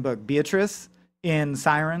the second book, Beatrice in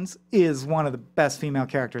Sirens is one of the best female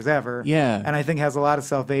characters ever. Yeah. And I think has a lot of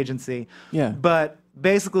self-agency. Yeah. But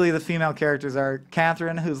basically the female characters are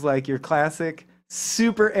Catherine, who's like your classic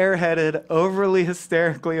super airheaded, overly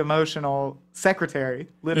hysterically emotional secretary,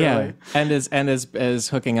 literally. Yeah, and is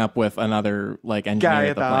hooking up with another like engineer Guy at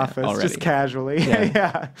at the plant office, already. just casually. Yeah.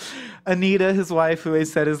 Yeah. Anita, his wife, who he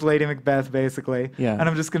said is Lady Macbeth, basically. Yeah. And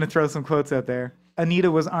I'm just going to throw some quotes out there.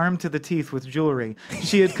 Anita was armed to the teeth with jewelry.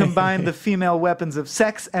 She had combined the female weapons of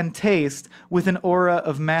sex and taste with an aura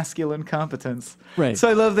of masculine competence. Right. So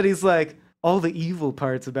I love that he's like, all the evil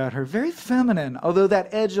parts about her, very feminine, although that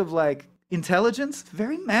edge of like intelligence,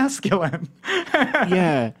 very masculine.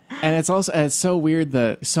 Yeah, and it's so weird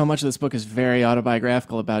that so much of this book is very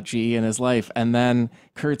autobiographical about G.E. and his life, and then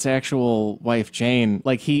Kurt's actual wife Jane,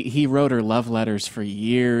 like he wrote her love letters for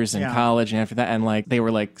years in Yeah. college, and after that, and like they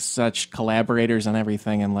were like such collaborators on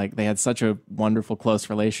everything, and like they had such a wonderful close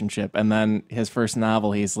relationship. And then his first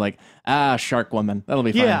novel, he's like, shark woman, that'll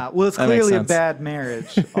be fine. Yeah, well, it's That makes clearly a sense. bad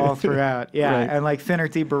marriage all throughout. Yeah, Right. and like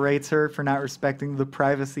Finnerty berates her for not respecting the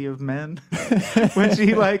privacy of men when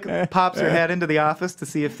she like pops her head into the office to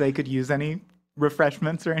see if they could use any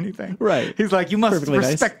refreshments or anything. Right. He's like, you must Perfectly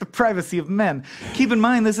nice. respect the privacy of men. Keep in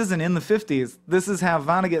mind, this isn't in the 50s. This is how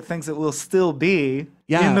Vonnegut thinks it will still be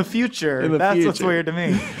Yeah, in the future. in the That's what's future. weird to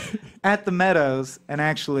me. At the Meadows, and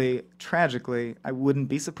actually, tragically, I wouldn't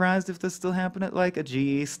be surprised if this still happened at like a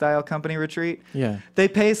GE style company retreat. Yeah. They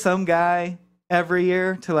pay some guy every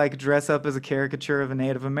year to like dress up as a caricature of a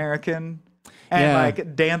Native American and Yeah.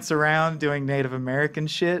 like dance around doing Native American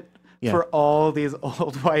shit Yeah. for all these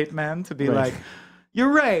old white men to be Right. like, you're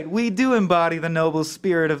right, we do embody the noble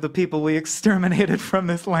spirit of the people we exterminated from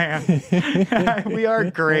this land. We are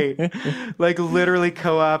great. Like literally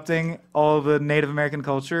co-opting all the Native American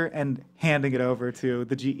culture and handing it over to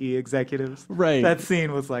the GE executives. Right. That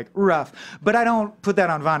scene was like rough. But I don't put that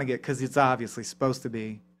on Vonnegut because it's obviously supposed to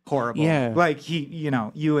be horrible. Yeah. Like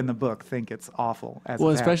you in the book think it's awful. As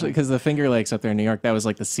Well, it especially happens. because the Finger Lakes up there in New York, that was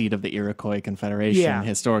like the seat of the Iroquois Confederation Yeah.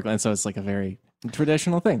 historically, and so it's like a very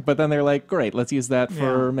traditional thing. But then they're like, great, let's use that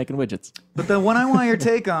for Yeah. making widgets. But the one I want your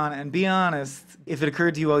take on, and be honest, if it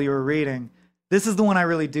occurred to you while you were reading, this is the one I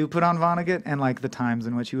really do put on Vonnegut and like the times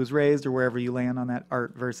in which he was raised or wherever you land on that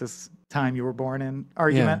art versus time you were born in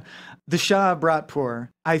argument. The Shah Bratpur,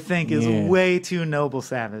 I think, is Yeah. way too noble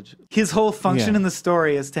savage. His whole function Yeah. in the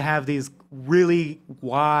story is to have these really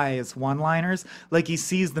wise one-liners. Like he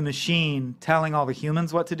sees the machine telling all the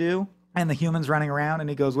humans what to do. And the humans running around, and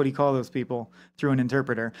he goes, what do you call those people? Through an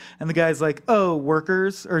interpreter. And the guy's like, oh,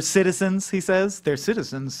 workers or citizens, he says. They're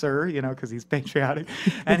citizens, sir, because he's patriotic.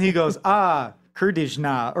 And he goes,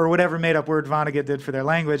 Kurdishna, or whatever made-up word Vonnegut did for their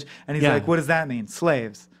language. And he's Yeah. like, what does that mean?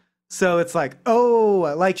 Slaves. So it's like,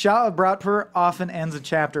 like Shah of Bratpur often ends a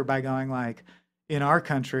chapter by going like, in our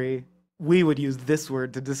country, we would use this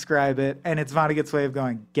word to describe it. And it's Vonnegut's way of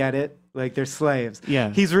going, get it? Like, they're slaves. Yeah.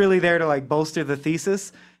 He's really there to like bolster the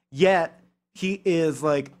thesis. Yet he is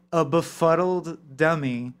like a befuddled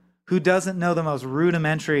dummy who doesn't know the most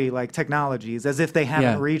rudimentary like technologies, as if they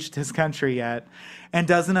haven't Yeah. reached his country yet, and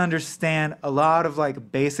doesn't understand a lot of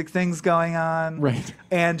like basic things going on, Right.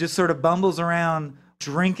 and just sort of bumbles around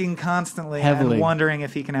drinking constantly Heavily. and wondering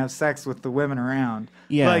if he can have sex with the women around.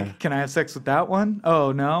 Yeah. Like, can I have sex with that one?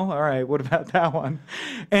 Oh, no? All right, what about that one?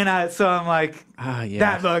 And so I'm like, Yeah.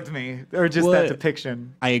 that bugged me. Or just Well, that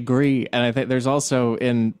depiction. I agree. And I think there's also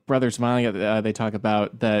in Brothers Vonnegut, they talk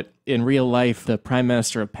about that in real life, the Prime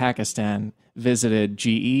Minister of Pakistan visited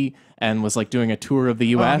GE and was like doing a tour of the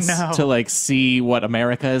US no. to like see what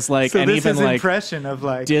America is like. So and this even is like impression of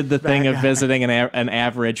like did the that thing of guy. visiting an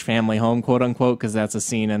average family home, quote unquote, because that's a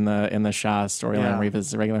scene in the Shah storyline Yeah. where he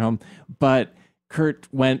visits a regular home. But Kurt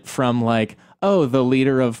went from like, oh, the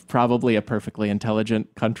leader of probably a perfectly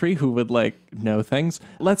intelligent country who would like know things.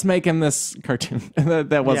 Let's make him this cartoon. And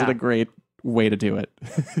that wasn't Yeah. a great way to do it,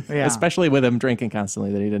 Yeah. especially with him drinking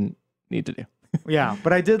constantly that he didn't need to do. Yeah,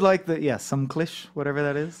 but I did like some cliché, whatever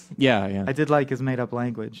that is. Yeah. I did like his made-up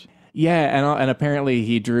language. Yeah, and apparently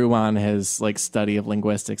he drew on his like study of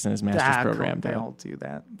linguistics in his master's Ah, program they to all do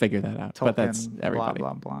that. figure that out. But that's Tolkien, everybody.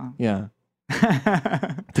 Blah blah Yeah.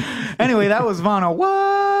 blah. Anyway, that was Vonnegut.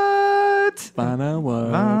 What?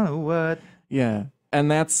 Vonnegut. Yeah. And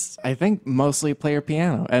that's, I think, mostly player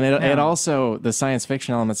piano. And it also, the science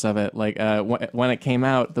fiction elements of it, like when it came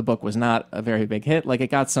out, the book was not a very big hit. Like it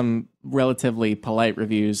got some relatively polite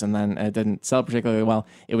reviews and then it didn't sell particularly well.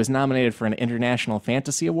 It was nominated for an International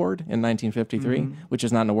Fantasy Award in 1953, which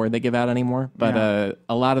is not an award they give out anymore. But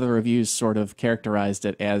a lot of the reviews sort of characterized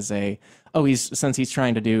it as since he's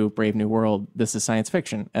trying to do Brave New World, this is science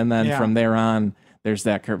fiction. And then from there on, there's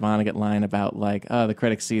that Kurt Vonnegut line about like, oh, the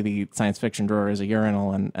critics see the science fiction drawer as a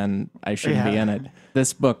urinal and I shouldn't be in it.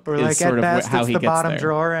 This book Or is like sort at of best, how it's he the gets bottom there.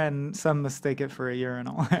 drawer, and some mistake it for a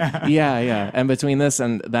urinal. Yeah. And between this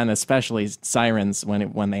and then especially Sirens,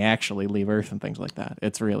 when they actually leave Earth and things like that,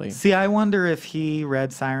 it's really... See, I wonder if he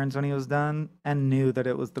read Sirens when he was done and knew that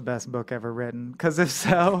it was the best book ever written. Because if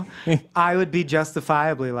so, I would be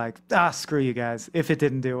justifiably like, screw you guys, if it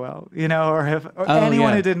didn't do well, or if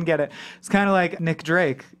anyone who didn't get it. It's kind of like Nick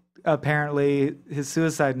Drake. Apparently, his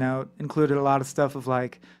suicide note included a lot of stuff of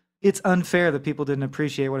like, it's unfair that people didn't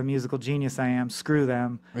appreciate what a musical genius I am. Screw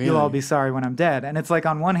them. Really? You'll all be sorry when I'm dead. And it's like,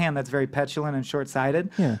 on one hand, that's very petulant and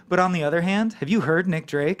short-sighted. Yeah. But on the other hand, have you heard Nick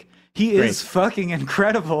Drake? He is fucking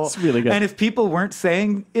incredible. It's really good. And if people weren't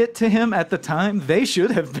saying it to him at the time, they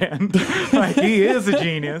should have been. Like, he is a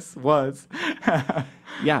genius. Was.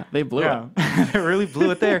 Yeah, they blew it. They really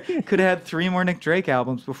blew it there. Could have had 3 more Nick Drake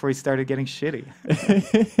albums before he started getting shitty.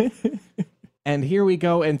 And here we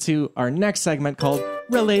go into our next segment called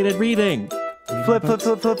Related Reading. Flip, flip,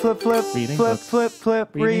 flip, flip, flip, flip, Reading flip, books. flip, flip,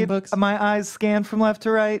 Reading read. books. My eyes scan from left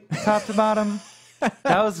to right, top to bottom.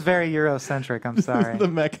 That was very Eurocentric, I'm sorry. The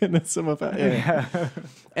mechanism of it. Yeah.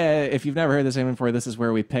 If you've never heard this segment before, this is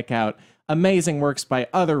where we pick out amazing works by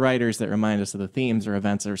other writers that remind us of the themes or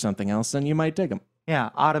events or something else, and you might dig them. Yeah,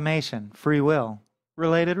 automation, free will,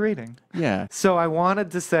 related reading. Yeah. So I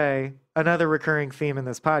wanted to say another recurring theme in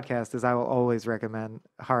this podcast is I will always recommend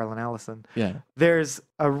Harlan Ellison. Yeah. There's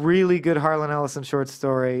a really good Harlan Ellison short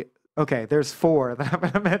story. Okay, there's 4 that I'm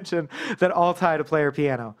going to mention that all tie to Player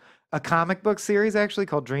Piano. A comic book series actually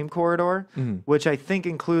called Dream Corridor, which I think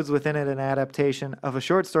includes within it an adaptation of a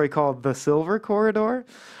short story called The Silver Corridor,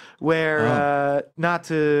 where, not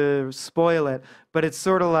to spoil it, but it's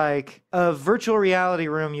sort of like a virtual reality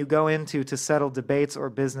room you go into to settle debates or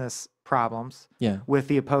business problems with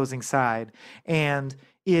the opposing side. And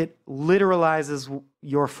it literalizes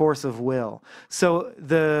your force of will. So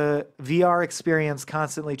the VR experience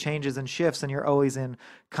constantly changes and shifts, and you're always in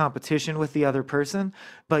competition with the other person,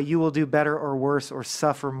 but you will do better or worse or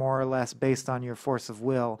suffer more or less based on your force of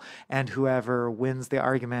will. And whoever wins the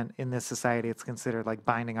argument in this society, it's considered like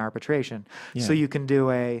binding arbitration. Yeah. So you can do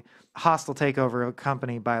a hostile takeover of a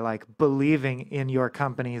company by like believing in your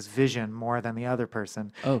company's vision more than the other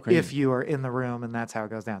person. Oh, crazy. If you are in the room, and that's how it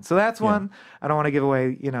goes down. So that's one. I don't want to give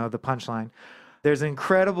away, the punchline. There's an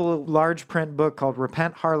incredible large print book called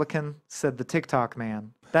Repent Harlequin Said the TikTok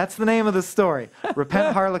Man. That's the name of the story.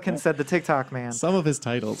 Repent Harlequin Said the TikTok Man. Some of his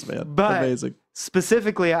titles, man. But amazing.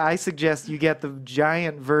 Specifically, I suggest you get the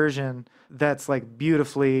giant version that's like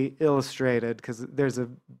beautifully illustrated, because there's a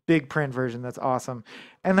big print version that's awesome.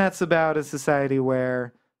 And that's about a society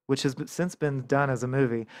which has since been done as a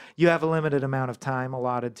movie, you have a limited amount of time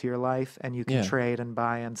allotted to your life, and you can trade and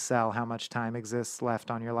buy and sell how much time exists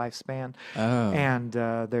left on your lifespan. Oh. And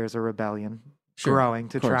there's a rebellion growing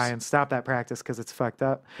to try and stop that practice because it's fucked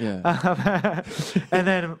up. Yeah. And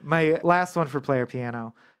then my last one for Player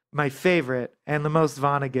Piano, my favorite and the most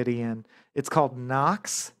Vonnegutian, it's called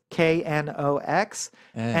Knox. Knox.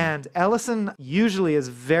 And Ellison usually is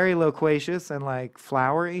very loquacious and like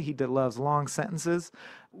flowery. He loves long sentences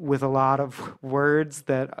with a lot of words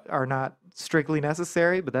that are not strictly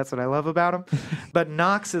necessary, but that's what I love about him. But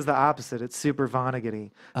Knox is the opposite. It's super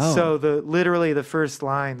Vonnegut-y. Oh. So literally the first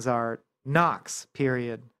lines are Knox,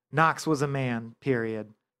 period. Knox was a man,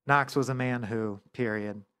 period. Knox was a man who,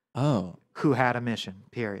 period. Oh. Who had a mission,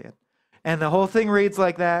 period. And the whole thing reads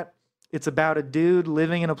like that. It's about a dude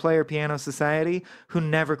living in a player piano society who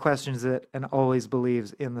never questions it and always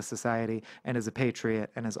believes in the society and is a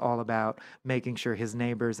patriot and is all about making sure his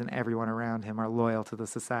neighbors and everyone around him are loyal to the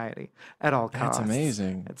society at all costs. That's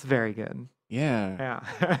amazing. It's very good. Yeah.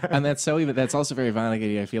 Yeah. And that's also very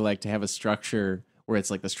Vonnegut-y, I feel like, to have a structure where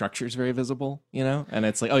it's like the structure is very visible, and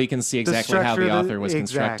it's like, oh, you can see exactly how the author was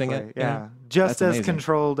constructing it. Yeah. Just That's as amazing.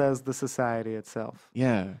 controlled as the society itself.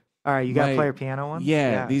 Yeah. All right, you got player piano ones?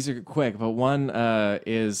 Yeah, these are quick, but one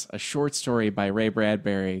is a short story by Ray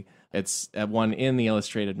Bradbury. It's one in the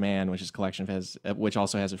Illustrated Man, which is a collection of which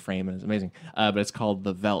also has a frame and is amazing. But it's called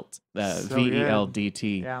The Veldt, Veldt,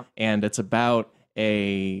 Yeah. And it's about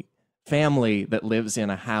a family that lives in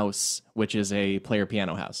a house which is a player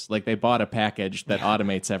piano house. Like they bought a package that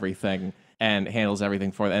automates everything and handles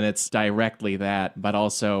everything for them. And it's directly that, but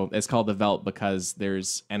also it's called the Veldt because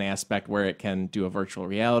there's an aspect where it can do a virtual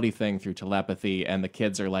reality thing through telepathy, and the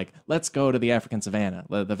kids are like, let's go to the African savannah,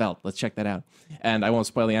 the Veldt, let's check that out. And I won't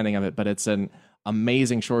spoil the ending of it, but it's an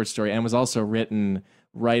amazing short story and was also written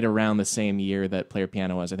right around the same year that Player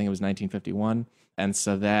Piano was. I think it was 1951. And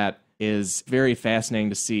so that is very fascinating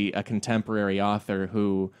to see a contemporary author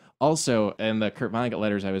who also, in the Kurt Vonnegut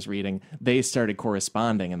letters I was reading, they started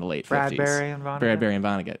corresponding in the late 50s. Bradbury and Vonnegut. Bradbury and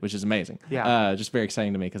Vonnegut, which is amazing. Yeah. Just very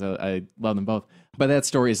exciting to me because I love them both. But that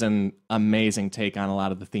story is an amazing take on a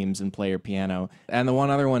lot of the themes in Player Piano. And the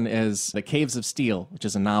one other one is The Caves of Steel, which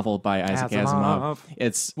is a novel by Isaac Asimov.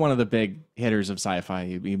 It's one of the big hitters of sci-fi.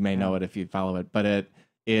 You may know it if you follow it. But it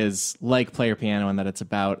is like Player Piano in that it's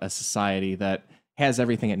about a society that has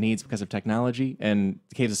everything it needs because of technology. And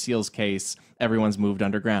Caves of Steel's case, everyone's moved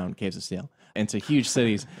underground, Caves of Steel, into huge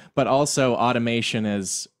cities. But also automation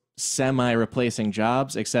is semi-replacing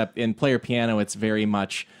jobs, except in Player Piano, it's very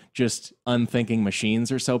much just unthinking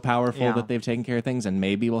machines are so powerful that they've taken care of things, and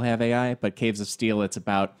maybe we'll have AI. But Caves of Steel, it's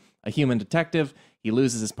about a human detective. He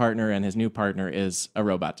loses his partner, and his new partner is a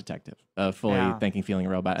robot detective, a fully thinking, feeling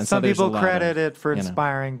robot. And some so people credit it for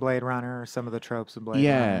inspiring Blade Runner or some of the tropes of Blade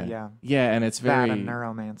Runner. Yeah, and it's very that and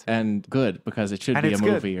Neuromancer. And good because it should be a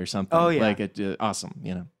movie or something. Oh yeah, like awesome,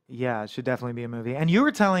 Yeah, it should definitely be a movie. And you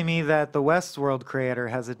were telling me that the Westworld creator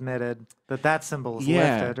has admitted that symbol is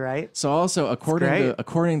lifted, right? So also,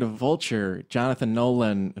 according to Vulture, Jonathan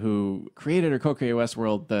Nolan, who created or co-created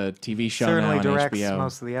Westworld, the TV show certainly now on directs HBO,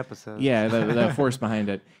 most of the episodes. Yeah, the force behind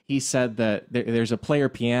it. He said that there's a player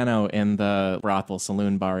piano in the brothel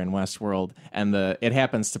saloon bar in Westworld, and it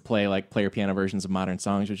happens to play like player piano versions of modern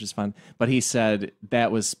songs, which is fun. But he said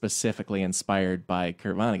that was specifically inspired by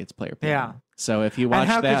Kurt Vonnegut's Player Piano. Yeah. So if you watch and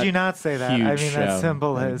how that, could you not say that? I mean, that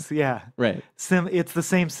symbol is right. It's the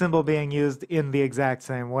same symbol being used in the exact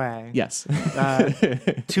same way. Yes.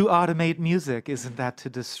 To automate music, isn't that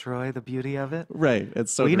to destroy the beauty of it? Right.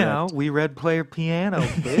 It's so. We know. We read Player Piano,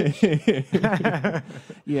 bitch.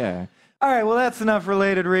 Yeah. All right. Well, that's enough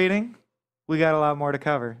related reading. We got a lot more to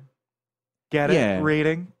cover. Get it? Yeah.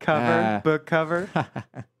 Reading, cover, book cover,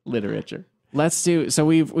 literature. Let's do, so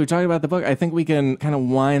we've talked about the book. I think we can kind of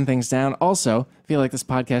wind things down. Also, I feel like this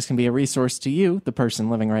podcast can be a resource to you, the person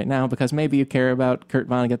living right now, because maybe you care about Kurt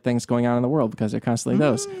Vonnegut things going on in the world because they're constantly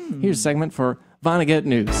those. Here's a segment for Vonnegut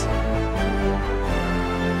News.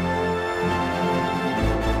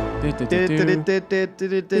 Extra,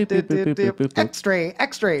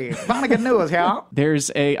 Vonnegut News, yeah.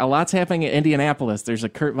 There's a lot's happening in Indianapolis. There's a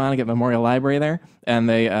Kurt Vonnegut Memorial Library there, and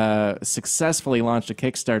they successfully launched a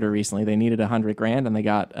Kickstarter recently. They needed $100,000, and they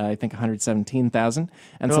got I think $117,000,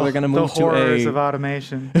 and so they're going to move the horrors of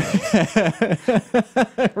automation.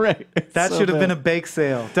 Right, that should have been a bake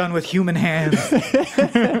sale done with human hands.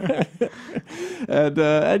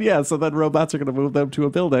 And yeah, so then robots are going to move them to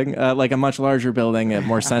a building, like a much larger building,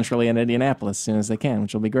 more centrally in Indianapolis, as soon as they can,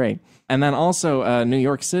 which will be great. And then also, New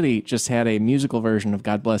York City just had a musical version of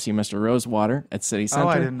God Bless You, Mr. Rosewater at City Center. Oh,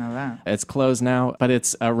 I didn't know that. It's closed now, but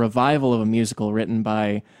it's a revival of a musical written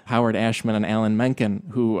by Howard Ashman and Alan Menken,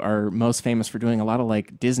 who are most famous for doing a lot of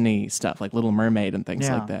like Disney stuff, like Little Mermaid and things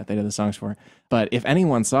like that. They did the songs for. But if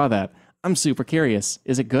anyone saw that, I'm super curious.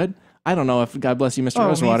 Is it good? I don't know if God Bless You, Mr.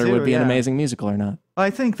 Rosewater would be an amazing musical or not. Well, I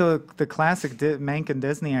think the classic Menken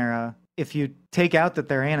Disney era, if you take out that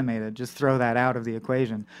they're animated, just throw that out of the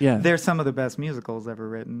equation. Yeah. They're some of the best musicals ever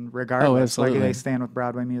written, regardless. Oh, absolutely. Like they stand with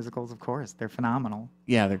Broadway musicals, of course. They're phenomenal.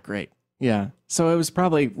 Yeah, they're great. Yeah. So it was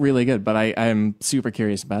probably really good, but I'm super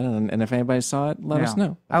curious about it. And if anybody saw it, let us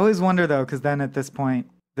know. I always wonder, though, because then at this point,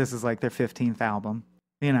 this is like their 15th album.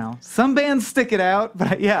 You know, some bands stick it out,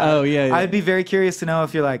 but I'd be very curious to know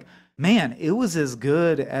if you're like, man, it was as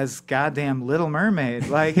good as goddamn Little Mermaid.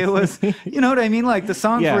 Like it was, you know what I mean? Like the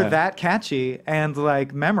songs were that catchy and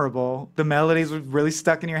like memorable. The melodies were really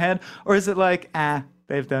stuck in your head. Or is it like,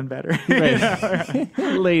 they've done better? Right.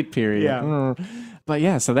 Late period. Yeah. But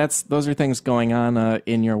yeah, so those are things going on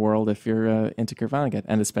in your world if you're into Kurt Vonnegut,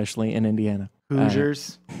 and especially in Indiana.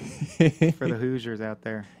 Hoosiers. For the Hoosiers out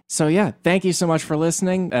there. So yeah, thank you so much for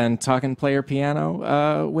listening and talking player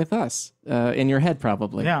piano with us in your head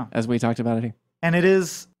probably, as we talked about it here. And it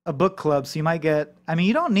is a book club, so you might get, I mean,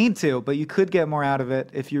 you don't need to, but you could get more out of it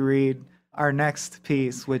if you read our next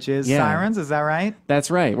piece, which is Sirens. Is that right? That's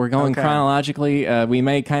right. We're going chronologically. We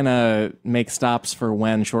may kind of make stops for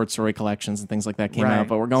when short story collections and things like that came out,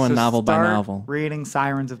 but we're going novel by novel. Reading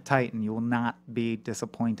Sirens of Titan. You will not be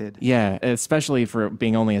disappointed. Yeah, especially for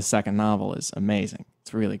being only a second novel is amazing.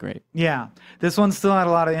 It's really great. Yeah. This one still had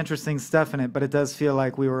a lot of interesting stuff in it, but it does feel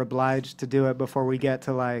like we were obliged to do it before we get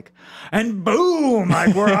to like, and boom,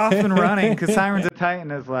 like we're off and running. Because Sirens of Titan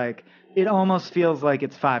is like, it almost feels like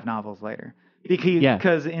it's 5 novels later.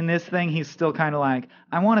 Because in this thing, he's still kind of like,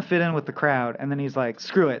 I want to fit in with the crowd. And then he's like,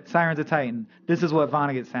 screw it, Sirens of Titan. This is what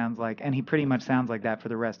Vonnegut sounds like. And he pretty much sounds like that for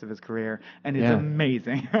the rest of his career. And it's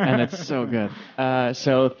amazing. And it's so good.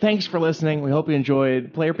 So thanks for listening. We hope you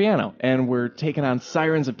enjoyed Player Piano. And we're taking on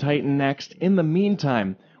Sirens of Titan next. In the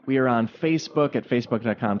meantime, we are on Facebook at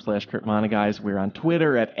facebook.com/Kurt Vonneguys. We're on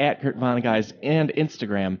Twitter at @KurtVonneguys and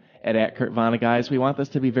Instagram at @KurtVonneguys. We want this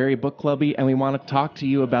to be very book clubby, and we want to talk to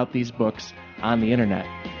you about these books on the internet.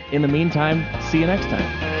 In the meantime, see you next time.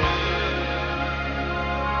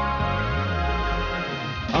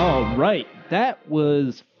 All right, that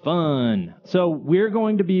was fun. So we're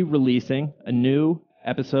going to be releasing a new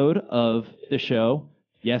episode of the show.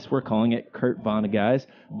 Yes, we're calling it Kurt Vonneguys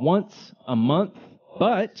once a month,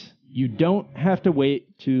 but you don't have to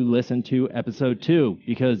wait to listen to episode 2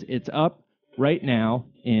 because it's up right now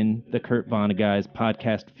in the Kurt Vonneguys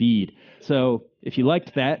podcast feed. So if you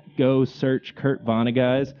liked that, go search Kurt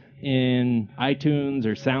Vonneguys in iTunes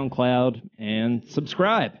or SoundCloud and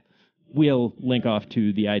subscribe. We'll link off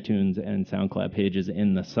to the iTunes and SoundCloud pages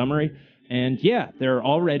in the summary. And yeah, there are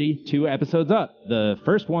already 2 episodes up. The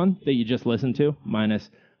first one that you just listened to, minus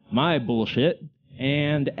my bullshit,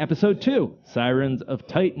 and episode 2, Sirens of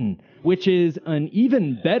Titan, which is an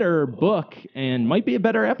even better book and might be a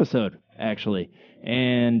better episode, actually.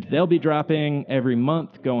 And they'll be dropping every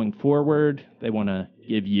month going forward. They want to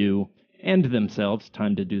give you and themselves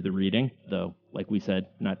time to do the reading, though, like we said,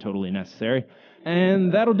 not totally necessary.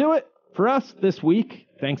 And that'll do it for us this week.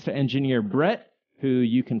 Thanks to engineer Brett, who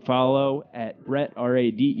you can follow at Brett,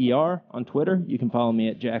 R-A-D-E-R, on Twitter. You can follow me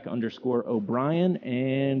at Jack_O'Brien,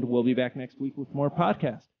 and we'll be back next week with more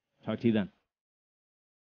podcasts. Talk to you then.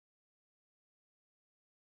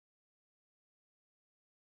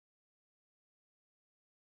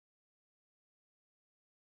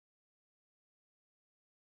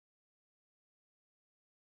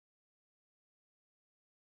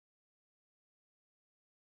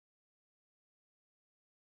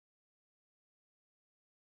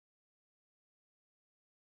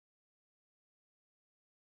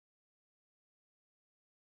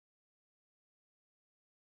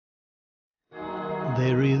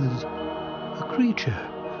 There is a creature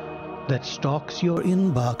that stalks your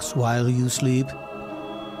inbox while you sleep.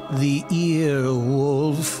 The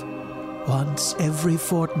Earwolf. Once every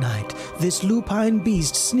fortnight, this lupine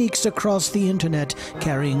beast sneaks across the internet,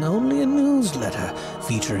 carrying only a newsletter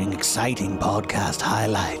featuring exciting podcast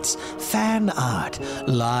highlights, fan art,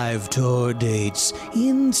 live tour dates,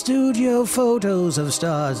 in-studio photos of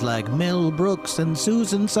stars like Mel Brooks and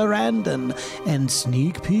Susan Sarandon, and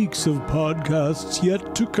sneak peeks of podcasts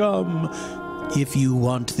yet to come. If you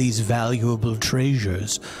want these valuable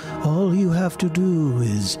treasures, all you have to do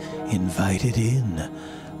is invite it in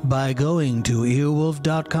by going to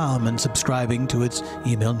earwolf.com and subscribing to its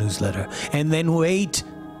email newsletter, and then wait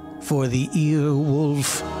for the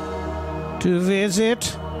Earwolf to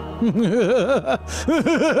visit.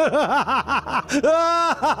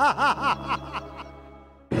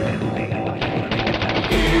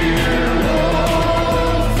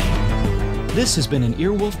 This has been an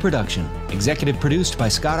Earwolf production, executive produced by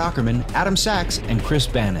Scott Aukerman, Adam Sachs, and Chris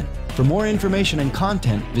Bannon. For more information and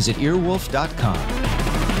content, visit earwolf.com.